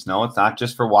TVs. No, it's not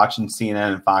just for watching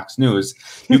CNN and Fox News.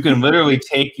 You can literally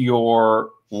take your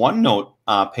OneNote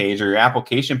page or your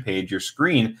application page, your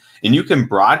screen, and you can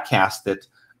broadcast it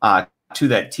to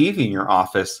that TV in your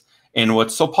office. And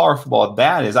what's so powerful about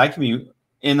that is I can be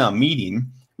in a meeting,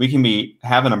 we can be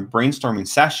having a brainstorming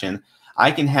session.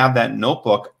 I can have that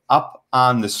notebook up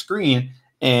on the screen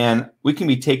and we can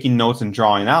be taking notes and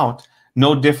drawing out,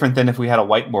 no different than if we had a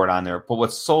whiteboard on there. But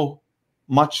what's so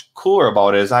much cooler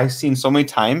about it is I've seen so many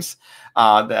times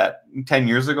that 10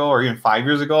 years ago or even 5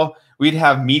 years ago, we'd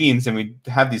have meetings and we'd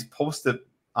have these post-its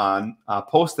up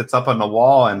on the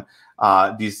wall and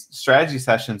these strategy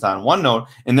sessions on OneNote.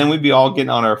 And then we'd be all getting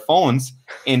on our phones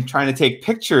and trying to take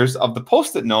pictures of the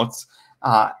post-it notes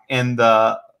and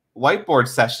the whiteboard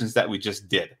sessions that we just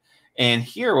did. And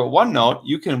here with OneNote,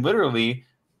 you can literally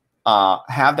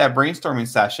have that brainstorming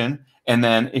session. And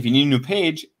then if you need a new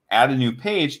page, add a new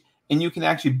page, and you can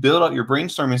actually build out your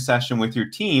brainstorming session with your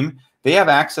team. They have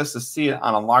access to see it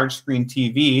on a large screen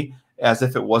TV as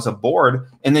if it was a board.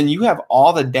 And then you have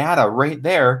all the data right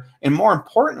there. And more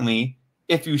importantly,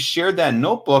 if you shared that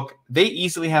notebook, they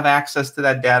easily have access to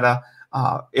that data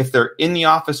if they're in the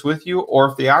office with you or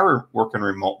if they are working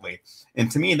remotely. And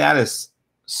to me, that is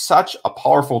such a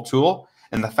powerful tool.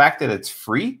 And the fact that it's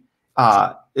free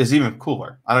is even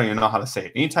cooler. I don't even know how to say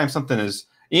it.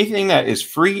 Anything that is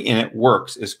free and it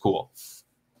works is cool.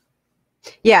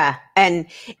 Yeah. And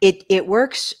it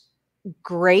works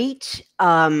great.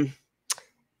 And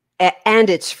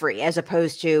it's free, as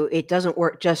opposed to it doesn't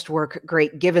work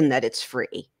great given that it's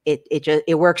free.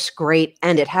 it works great,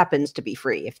 and it happens to be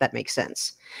free, if that makes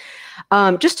sense.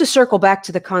 Just to circle back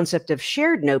to the concept of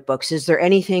shared notebooks, is there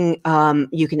anything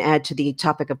you can add to the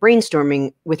topic of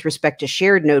brainstorming with respect to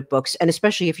shared notebooks, and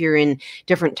especially if you're in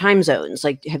different time zones?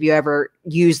 Like, have you ever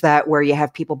used that where you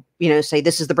have people, say,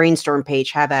 this is the brainstorm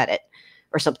page, have at it,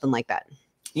 or something like that?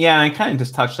 Yeah, I kind of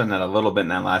just touched on that a little bit in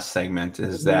that last segment,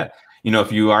 is that,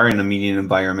 if you are in a meeting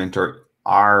environment or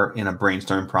are in a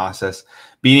brainstorming process,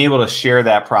 being able to share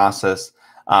that process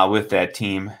with that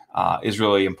team is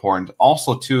really important.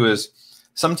 Also, too, is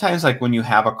sometimes like when you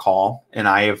have a call, and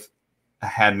I have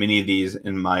had many of these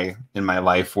in my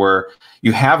life, where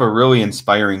you have a really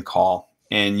inspiring call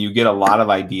and you get a lot of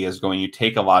ideas going, you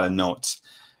take a lot of notes.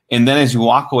 And then as you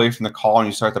walk away from the call and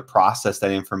you start to process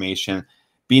that information,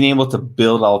 being able to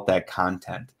build out that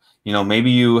content.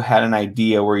 Maybe you had an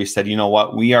idea where you said, you know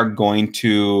what, we are going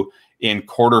to, in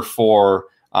Q4,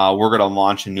 we're going to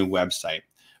launch a new website.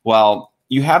 Well,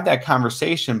 you have that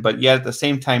conversation, but yet at the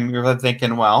same time, you're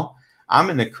thinking, well, I'm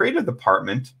in the creative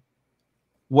department.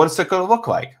 What's it going to look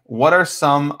like? What are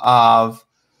some of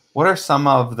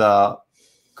the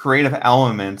creative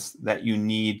elements that you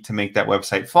need to make that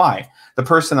website fly? The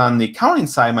person on the accounting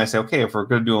side might say, okay, if we're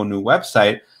going to do a new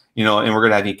website, and we're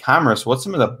going to have e-commerce, what's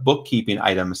some of the bookkeeping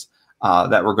items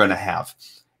that we're going to have?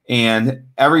 And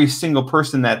every single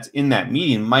person that's in that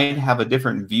meeting might have a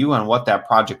different view on what that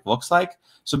project looks like.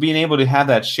 So being able to have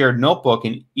that shared notebook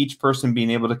and each person being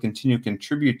able to continue to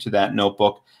contribute to that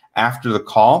notebook after the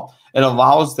call, it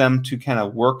allows them to kind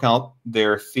of work out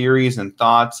their theories and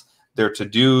thoughts, their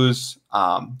to-dos,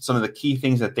 some of the key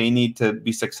things that they need to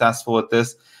be successful at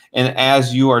this. And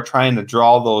as you are trying to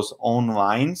draw those own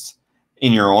lines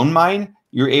in your own mind,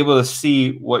 you're able to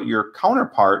see what your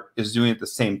counterpart is doing at the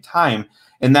same time.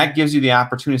 And that gives you the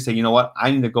opportunity to say, you know what,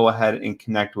 I need to go ahead and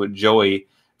connect with Joey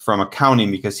from accounting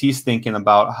because he's thinking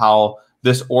about how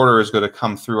this order is going to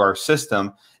come through our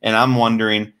system. And I'm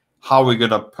wondering, how are we going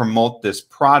to promote this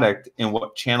product and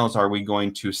what channels are we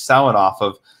going to sell it off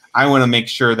of? I want to make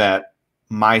sure that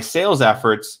my sales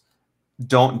efforts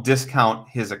don't discount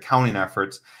his accounting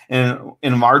efforts. And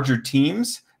in larger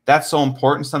teams, that's so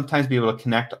important sometimes, be able to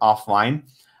connect offline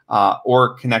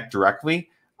or connect directly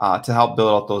to help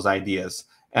build out those ideas.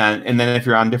 And then if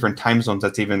you're on different time zones,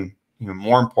 that's even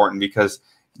more important, because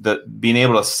being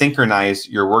able to synchronize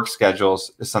your work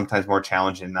schedules is sometimes more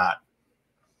challenging than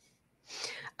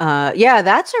not. Yeah,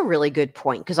 that's a really good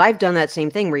point, because I've done that same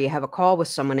thing where you have a call with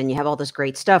someone and you have all this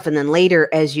great stuff. And then later,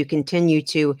 as you continue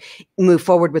to move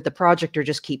forward with the project or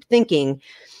just keep thinking,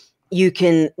 you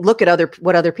can look at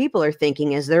what other people are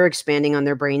thinking as they're expanding on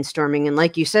their brainstorming. And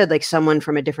like you said, like someone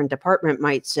from a different department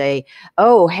might say,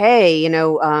 oh, hey,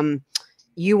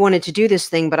 you wanted to do this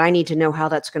thing, but I need to know how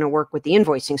that's going to work with the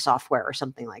invoicing software or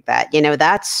something like that.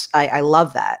 I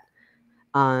love that.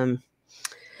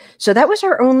 So that was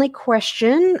our only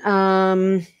question.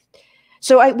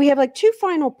 So we have like two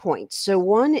final points. So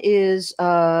one is,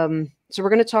 so we're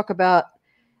going to talk about,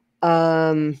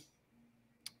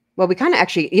 well, we kind of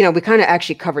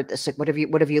actually covered this. Like, what have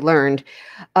you learned?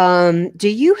 Do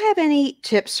you have any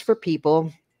tips for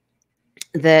people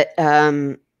that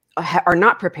are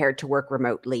not prepared to work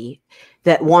remotely,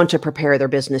 that want to prepare their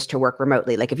business to work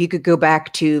remotely? Like, if you could go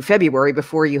back to February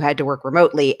before you had to work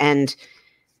remotely and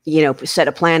set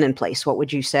a plan in place, what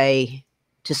would you say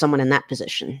to someone in that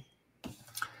position?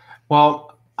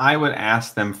 Well, I would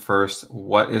ask them first,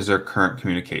 what is their current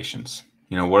communications?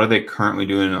 What are they currently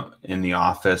doing in the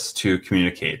office to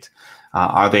communicate?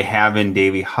 Are they having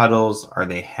daily huddles? Are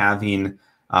they having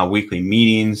weekly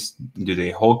meetings? Do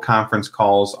they hold conference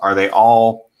calls?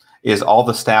 Is all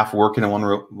the staff working in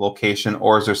one location,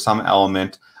 or is there some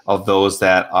element of those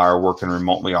that are working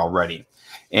remotely already?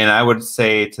 And I would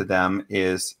say to them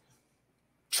is,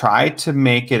 try to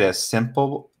make it as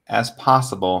simple as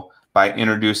possible by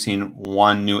introducing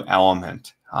one new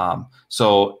element.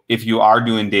 So if you are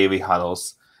doing daily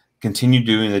huddles, continue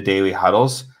doing the daily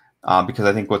huddles, because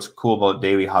I think what's cool about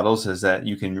daily huddles is that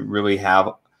you can really have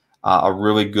a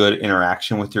really good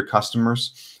interaction with your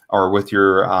customers or with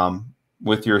your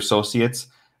associates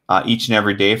each and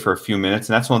every day for a few minutes.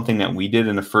 And that's one thing that we did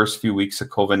in the first few weeks of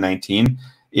COVID-19,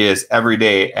 is every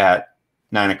day at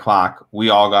 9 o'clock, we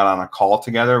all got on a call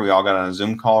together. We all got on a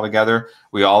Zoom call together.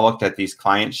 We all looked at these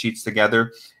client sheets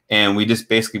together, and we just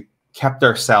basically kept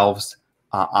ourselves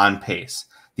on pace.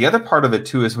 The other part of it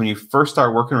too is when you first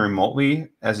start working remotely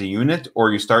as a unit,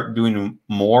 or you start doing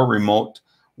more remote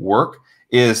work,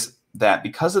 is that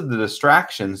because of the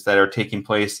distractions that are taking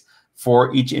place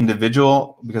for each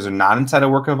individual, because they're not inside a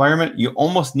work environment, you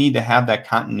almost need to have that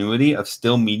continuity of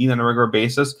still meeting on a regular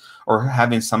basis or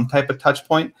having some type of touch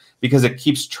point, because it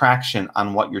keeps traction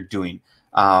on what you're doing.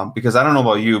 Because I don't know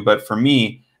about you, but for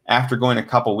me, after going a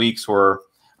couple weeks where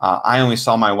I only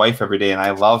saw my wife every day and I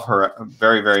love her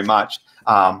very, very much,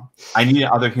 I needed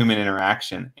other human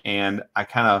interaction. And I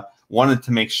kind of wanted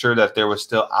to make sure that there was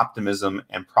still optimism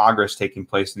and progress taking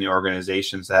place in the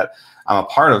organizations that I'm a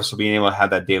part of. So being able to have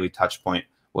that daily touch point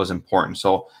was important.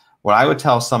 So what I would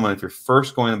tell someone, if you're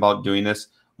first going about doing this,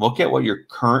 look at what you're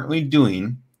currently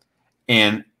doing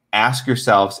and ask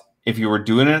yourselves, if you were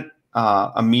doing it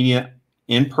immediate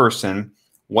in person,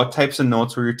 what types of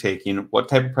notes were you taking? What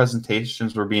type of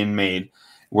presentations were being made?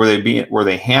 Were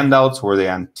they handouts? Were they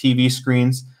on TV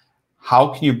screens? How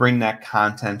can you bring that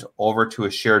content over to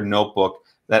a shared notebook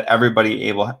that everybody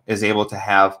is able to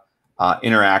have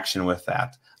interaction with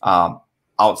that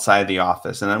outside the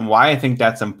office? And then why I think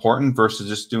that's important versus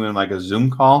just doing like a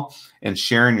Zoom call and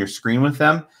sharing your screen with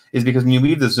them is because when you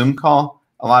leave the Zoom call,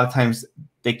 a lot of times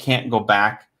they can't go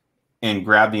back and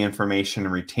grab the information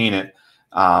and retain it,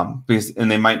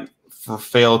 and they might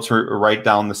fail to write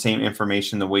down the same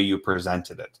information the way you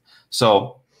presented it.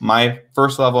 So my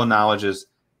first level of knowledge is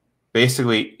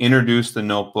basically introduce the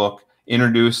notebook,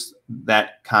 introduce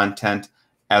that content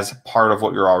as part of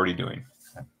what you're already doing.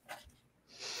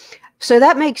 So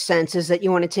that makes sense, is that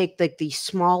you want to take the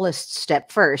smallest step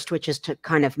first, which is to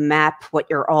kind of map what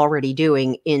you're already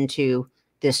doing into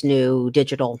this new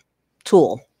digital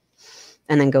tool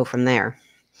and then go from there.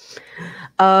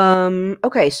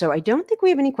 Okay, so I don't think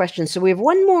we have any questions. So we have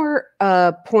one more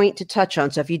point to touch on.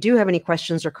 So if you do have any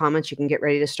questions or comments, you can get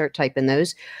ready to start typing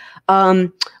those.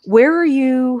 Where are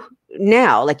you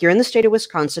now? Like, you're in the state of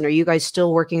Wisconsin. Are you guys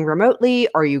still working remotely?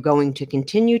 Are you going to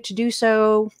continue to do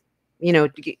so? You know,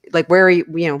 like, where are you?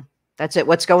 You know, that's it.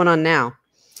 What's going on now?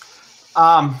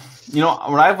 You know,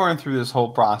 what I've learned through this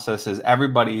whole process is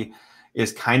everybody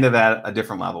is kind of at a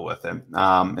different level with it.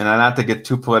 And not to get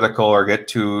too political or get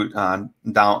too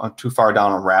far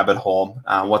down a rabbit hole,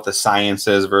 what the science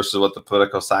is versus what the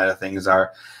political side of things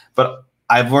are. But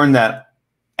I've learned that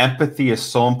empathy is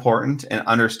so important, and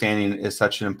understanding is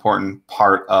such an important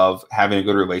part of having a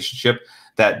good relationship,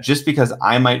 that just because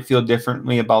I might feel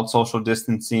differently about social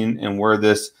distancing and where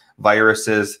this virus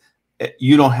is,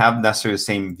 you don't have necessarily the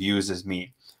same views as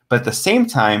me. But at the same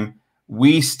time,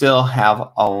 we still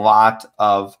have a lot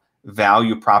of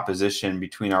value proposition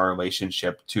between our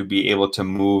relationship to be able to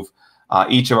move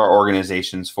each of our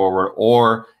organizations forward,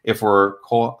 or if we're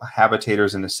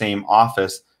cohabitators in the same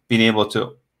office, being able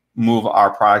to move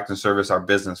our product and service, our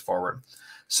business forward.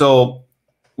 So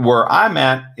where I'm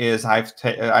at is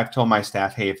I've told my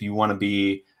staff, hey, if you want to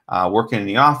be working in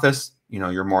the office, you know,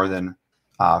 you're more than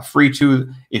free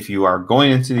to. If you are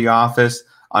going into the office,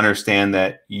 understand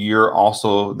that you're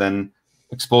also then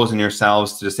exposing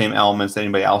yourselves to the same elements that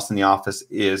anybody else in the office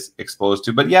is exposed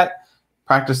to, but yet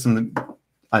practice some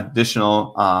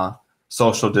additional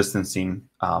social distancing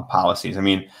policies. I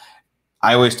mean,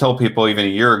 I always tell people, even a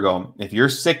year ago, if you're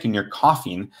sick and you're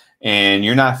coughing and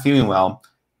you're not feeling well,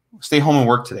 stay home and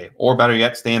work today, or better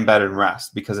yet, stay in bed and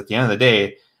rest, because at the end of the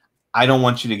day, I don't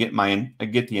want you to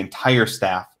get the entire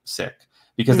staff sick.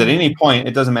 Because at any point,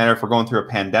 it doesn't matter if we're going through a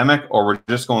pandemic or we're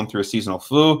just going through a seasonal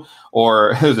flu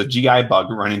or there's a GI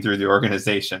bug running through the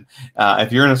organization.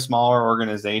 If you're in a smaller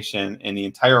organization and the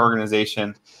entire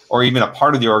organization or even a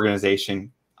part of the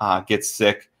organization gets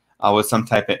sick with some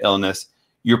type of illness,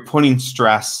 you're putting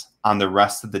stress on the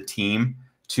rest of the team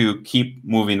to keep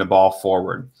moving the ball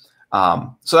forward.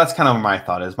 So that's kind of what my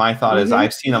thought is. My thought is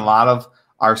I've seen a lot of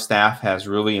our staff has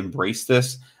really embraced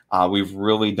this. We've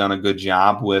really done a good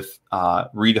job with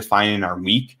redefining our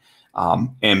week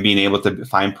and being able to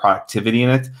find productivity in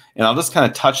it. And I'll just kind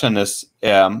of touch on this.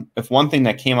 If one thing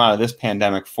that came out of this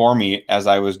pandemic for me as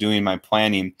I was doing my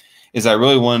planning is I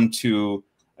really wanted to,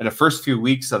 in the first few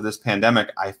weeks of this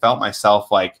pandemic, I felt myself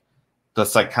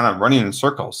just kind of running in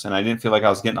circles, and I didn't feel like I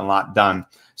was getting a lot done.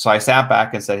 So I sat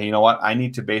back and said, hey, you know what? I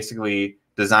need to basically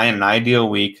design an ideal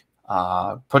week,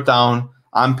 put down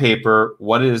on paper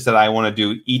what it is that I want to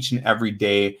do each and every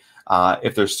day.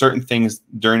 If there's certain things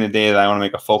during the day that I want to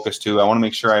make a focus to, I want to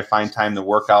make sure I find time to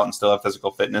work out and still have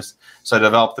physical fitness. So I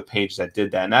developed the page that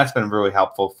did that. And that's been really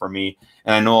helpful for me.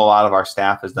 And I know a lot of our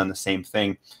staff has done the same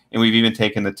thing. And we've even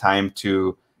taken the time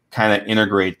to kind of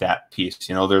integrate that piece.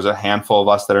 You know, there's a handful of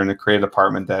us that are in the creative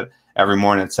department that every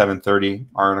morning at 7:30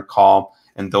 are in a call.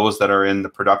 And those that are in the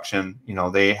production, you know,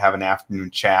 they have an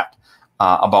afternoon chat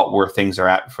about where things are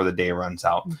at before the day runs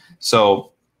out.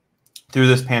 So through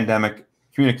this pandemic,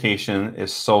 communication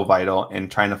is so vital,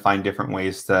 and trying to find different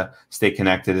ways to stay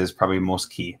connected is probably most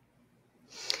key.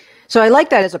 So I like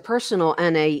that as a personal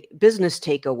and a business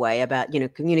takeaway about,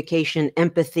 communication,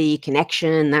 empathy,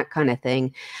 connection, that kind of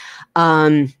thing.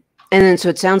 And then, so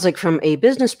it sounds like from a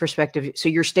business perspective, so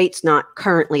your state's not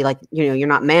currently like, you're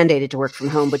not mandated to work from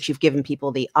home, but you've given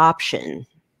people the option.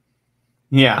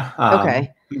 Yeah. Okay.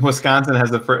 Wisconsin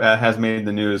has made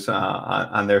the news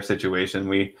on their situation.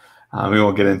 We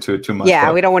won't get into it too much.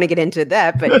 Yeah, we don't want to get into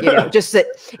that, but just that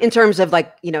in terms of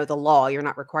like, the law, you're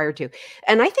not required to.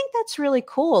 And I think that's really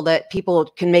cool that people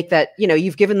can make that,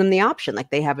 you've given them the option, like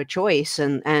they have a choice.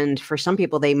 And for some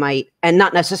people they might, and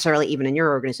not necessarily even in your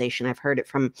organization. I've heard it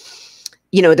from,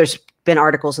 there's been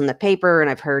articles in the paper,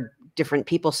 and I've heard different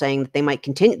people saying that they might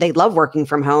continue. They love working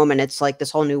from home, and it's like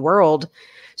this whole new world.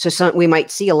 So we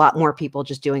might see a lot more people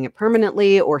just doing it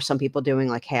permanently, or some people doing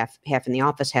like half in the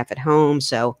office, half at home.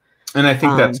 So. And I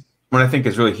think that's what I think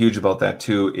is really huge about that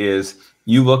too, is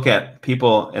you look at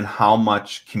people and how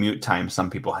much commute time some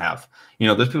people have.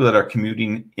 There's people that are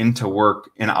commuting into work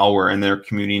an hour and they're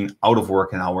commuting out of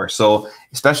work an hour. So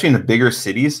especially in the bigger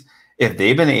cities, if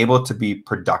they've been able to be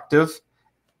productive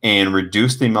and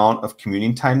reduce the amount of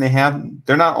commuting time they have,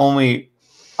 they're not only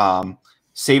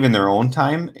saving their own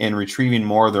time and retrieving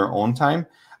more of their own time,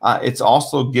 it's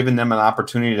also giving them an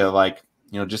opportunity to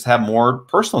just have more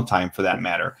personal time for that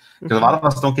matter. Because a lot of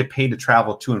us don't get paid to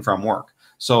travel to and from work.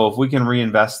 So if we can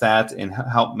reinvest that and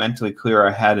help mentally clear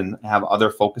our head and have other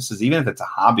focuses, even if it's a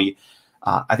hobby,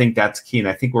 I think that's key. And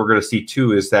I think what we're going to see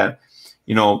too is that,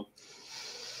 you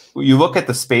look at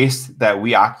the space that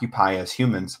we occupy as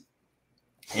humans.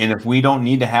 And if we don't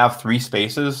need to have 3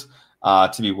 spaces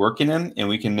to be working in, and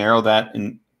we can narrow that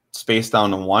in space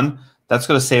down to 1, that's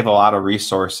going to save a lot of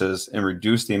resources and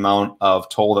reduce the amount of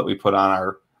toll that we put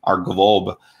on our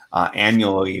globe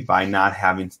annually by not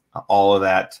having all of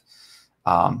that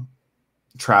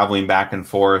traveling back and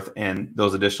forth and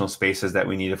those additional spaces that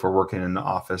we need if we're working in the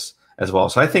office as well.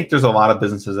 So I think there's a lot of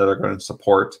businesses that are going to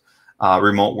support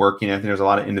remote working. I think there's a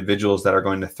lot of individuals that are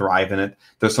going to thrive in it.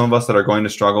 There's some of us that are going to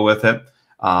struggle with it.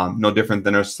 No different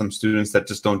than there's some students that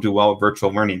just don't do well with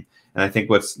virtual learning. And I think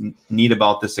what's neat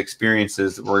about this experience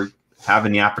is we're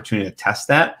having the opportunity to test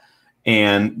that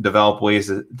and develop ways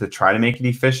to try to make it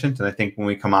efficient. And I think when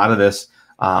we come out of this,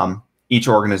 each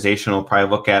organization will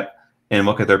probably look at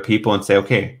their people and say,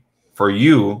 okay, for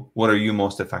you, what are you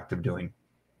most effective doing?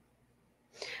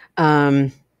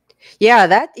 Yeah,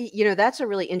 that's a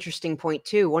really interesting point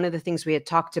too. One of the things we had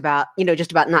talked about,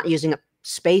 just about not using up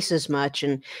space as much.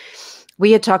 And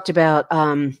we had talked about,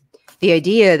 the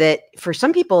idea that for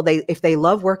some people, if they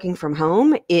love working from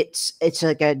home, it's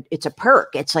a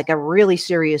perk. It's like a really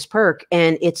serious perk.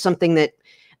 And it's something that,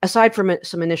 aside from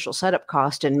some initial setup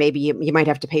cost, and maybe you might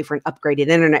have to pay for an upgraded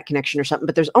internet connection or something,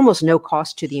 but there's almost no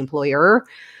cost to the employer,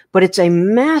 but it's a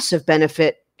massive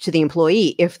benefit to the employee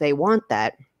if they want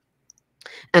that.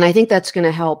 And I think that's going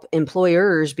to help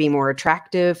employers be more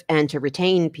attractive and to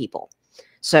retain people.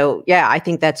 So yeah, I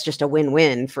think that's just a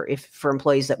win-win for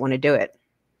employees that want to do it.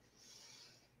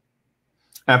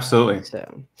 Absolutely.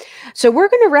 So we're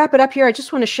going to wrap it up here. I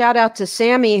just want to shout out to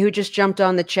Sammy, who just jumped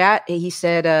on the chat. He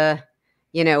said,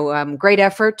 great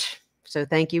effort. So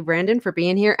thank you, Branden, for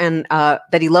being here, and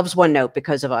that he loves OneNote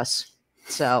because of us.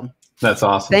 So that's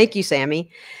awesome. Thank you,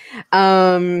 Sammy.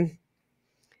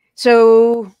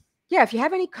 So yeah, if you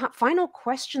have any final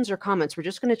questions or comments, we're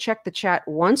just going to check the chat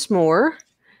once more.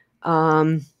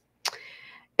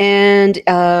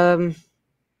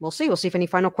 We'll see if any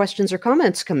final questions or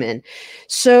comments come in.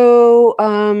 So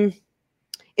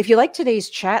if you like today's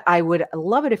chat, I would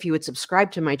love it if you would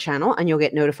subscribe to my channel, and you'll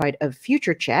get notified of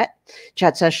future chat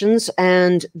sessions.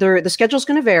 And the schedule's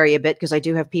going to vary a bit because I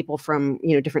do have people from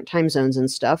different time zones and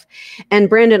stuff. And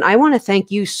Branden, I want to thank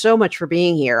you so much for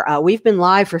being here. We've been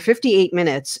live for 58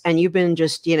 minutes, and you've been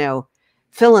just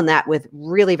filling that with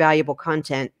really valuable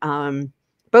content.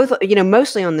 Both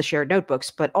mostly on the shared notebooks,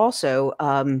 but also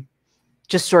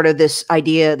just sort of this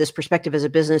idea, this perspective as a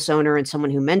business owner and someone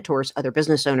who mentors other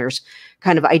business owners,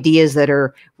 kind of ideas that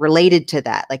are related to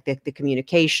that, like the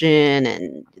communication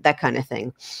and that kind of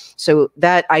thing. So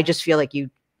that, I just feel like you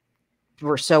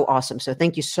were so awesome. So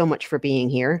thank you so much for being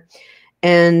here.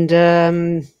 And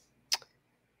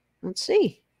let's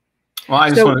see. Well, I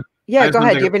just want to. Yeah, go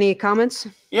ahead. Do you have any comments?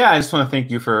 Yeah, I just want to thank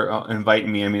you for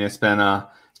inviting me. I mean, it's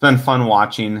been fun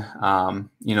watching,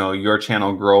 your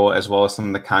channel grow, as well as some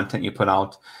of the content you put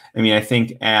out. I mean, I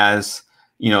think as,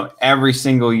 every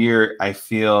single year, I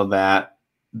feel that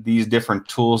these different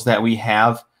tools that we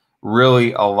have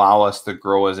really allow us to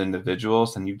grow as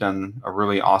individuals. And you've done a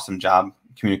really awesome job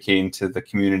communicating to the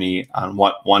community on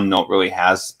what OneNote really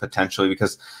has potentially,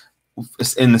 because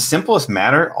in the simplest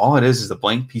matter, all it is a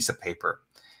blank piece of paper.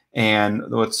 And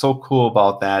what's so cool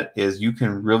about that is you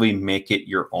can really make it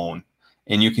your own,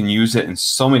 and you can use it in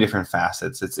so many different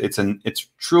facets. It's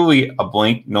truly a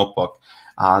blank notebook.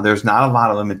 There's not a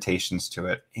lot of limitations to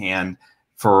it, and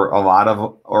for a lot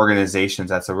of organizations,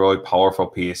 that's a really powerful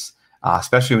piece,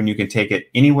 especially when you can take it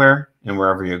anywhere and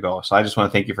wherever you go. So I just want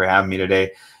to thank you for having me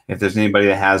today. If there's anybody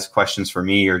that has questions for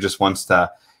me or just wants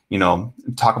to,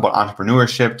 talk about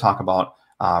entrepreneurship, talk about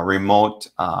remote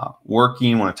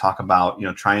working, want to talk about,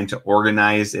 trying to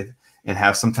organize it and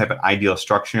have some type of ideal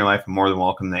structure in your life, I'm more than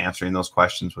welcome to answering those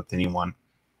questions with anyone.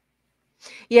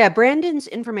 Yeah, Branden's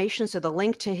information, so the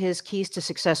link to his Keys to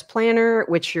Success Planner,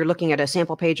 which you're looking at a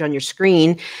sample page on your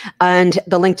screen, and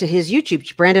the link to his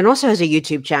YouTube. Branden also has a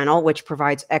YouTube channel, which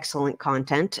provides excellent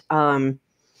content. And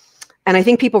I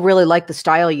think people really like the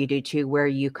style you do too, where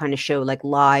you kind of show like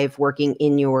live working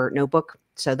in your notebook.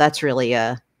 So that's really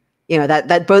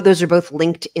those are both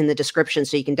linked in the description,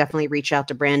 so you can definitely reach out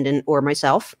to Branden or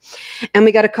myself. And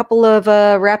we got a couple of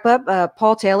wrap up.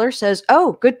 Paul Taylor says,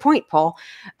 "Oh, good point, Paul.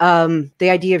 The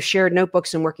idea of shared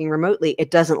notebooks and working remotely,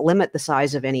 it doesn't limit the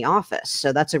size of any office.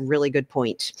 So that's a really good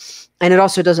point. And it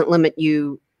also doesn't limit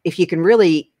you, if you can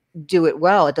really do it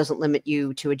well, it doesn't limit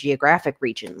you to a geographic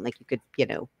region. Like you could,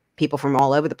 people from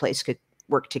all over the place could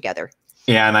work together."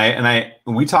 Yeah,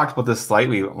 we talked about this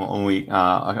slightly when we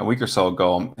a week or so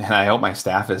ago, and I hope my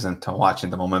staff isn't watching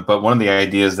at the moment. But one of the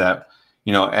ideas that,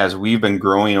 as we've been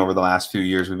growing over the last few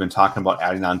years, we've been talking about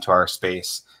adding on to our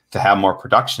space to have more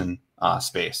production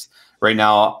space. Right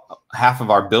now, half of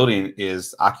our building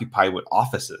is occupied with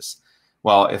offices.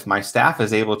 Well, if my staff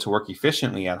is able to work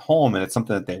efficiently at home and it's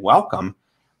something that they welcome,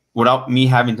 without me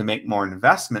having to make more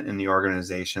investment in the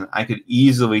organization, I could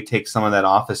easily take some of that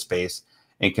office space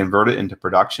and convert it into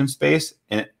production space.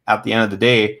 And at the end of the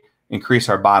day, increase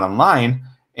our bottom line.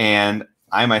 And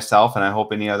I myself, and I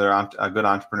hope any other a good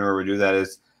entrepreneur would do that,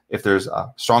 is if there's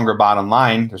a stronger bottom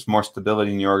line, there's more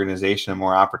stability in the organization and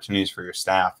more opportunities for your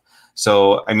staff.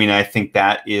 So, I think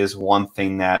that is one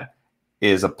thing that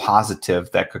is a positive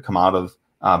that could come out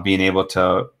of being able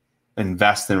to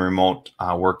invest in remote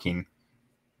working.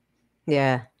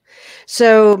 Yeah.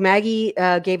 So Maggie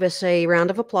gave us a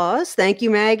round of applause. Thank you,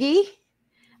 Maggie.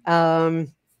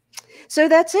 So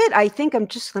that's it. I think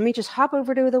let me just hop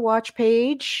over to the watch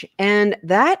page, and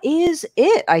that is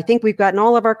it. I think we've gotten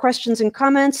all of our questions and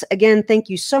comments. Again, thank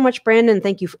you so much, Branden.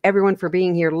 Thank you everyone for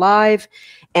being here live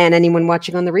and anyone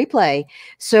watching on the replay.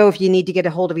 So if you need to get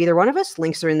a hold of either one of us,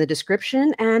 links are in the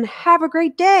description, and have a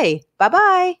great day.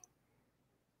 Bye-bye.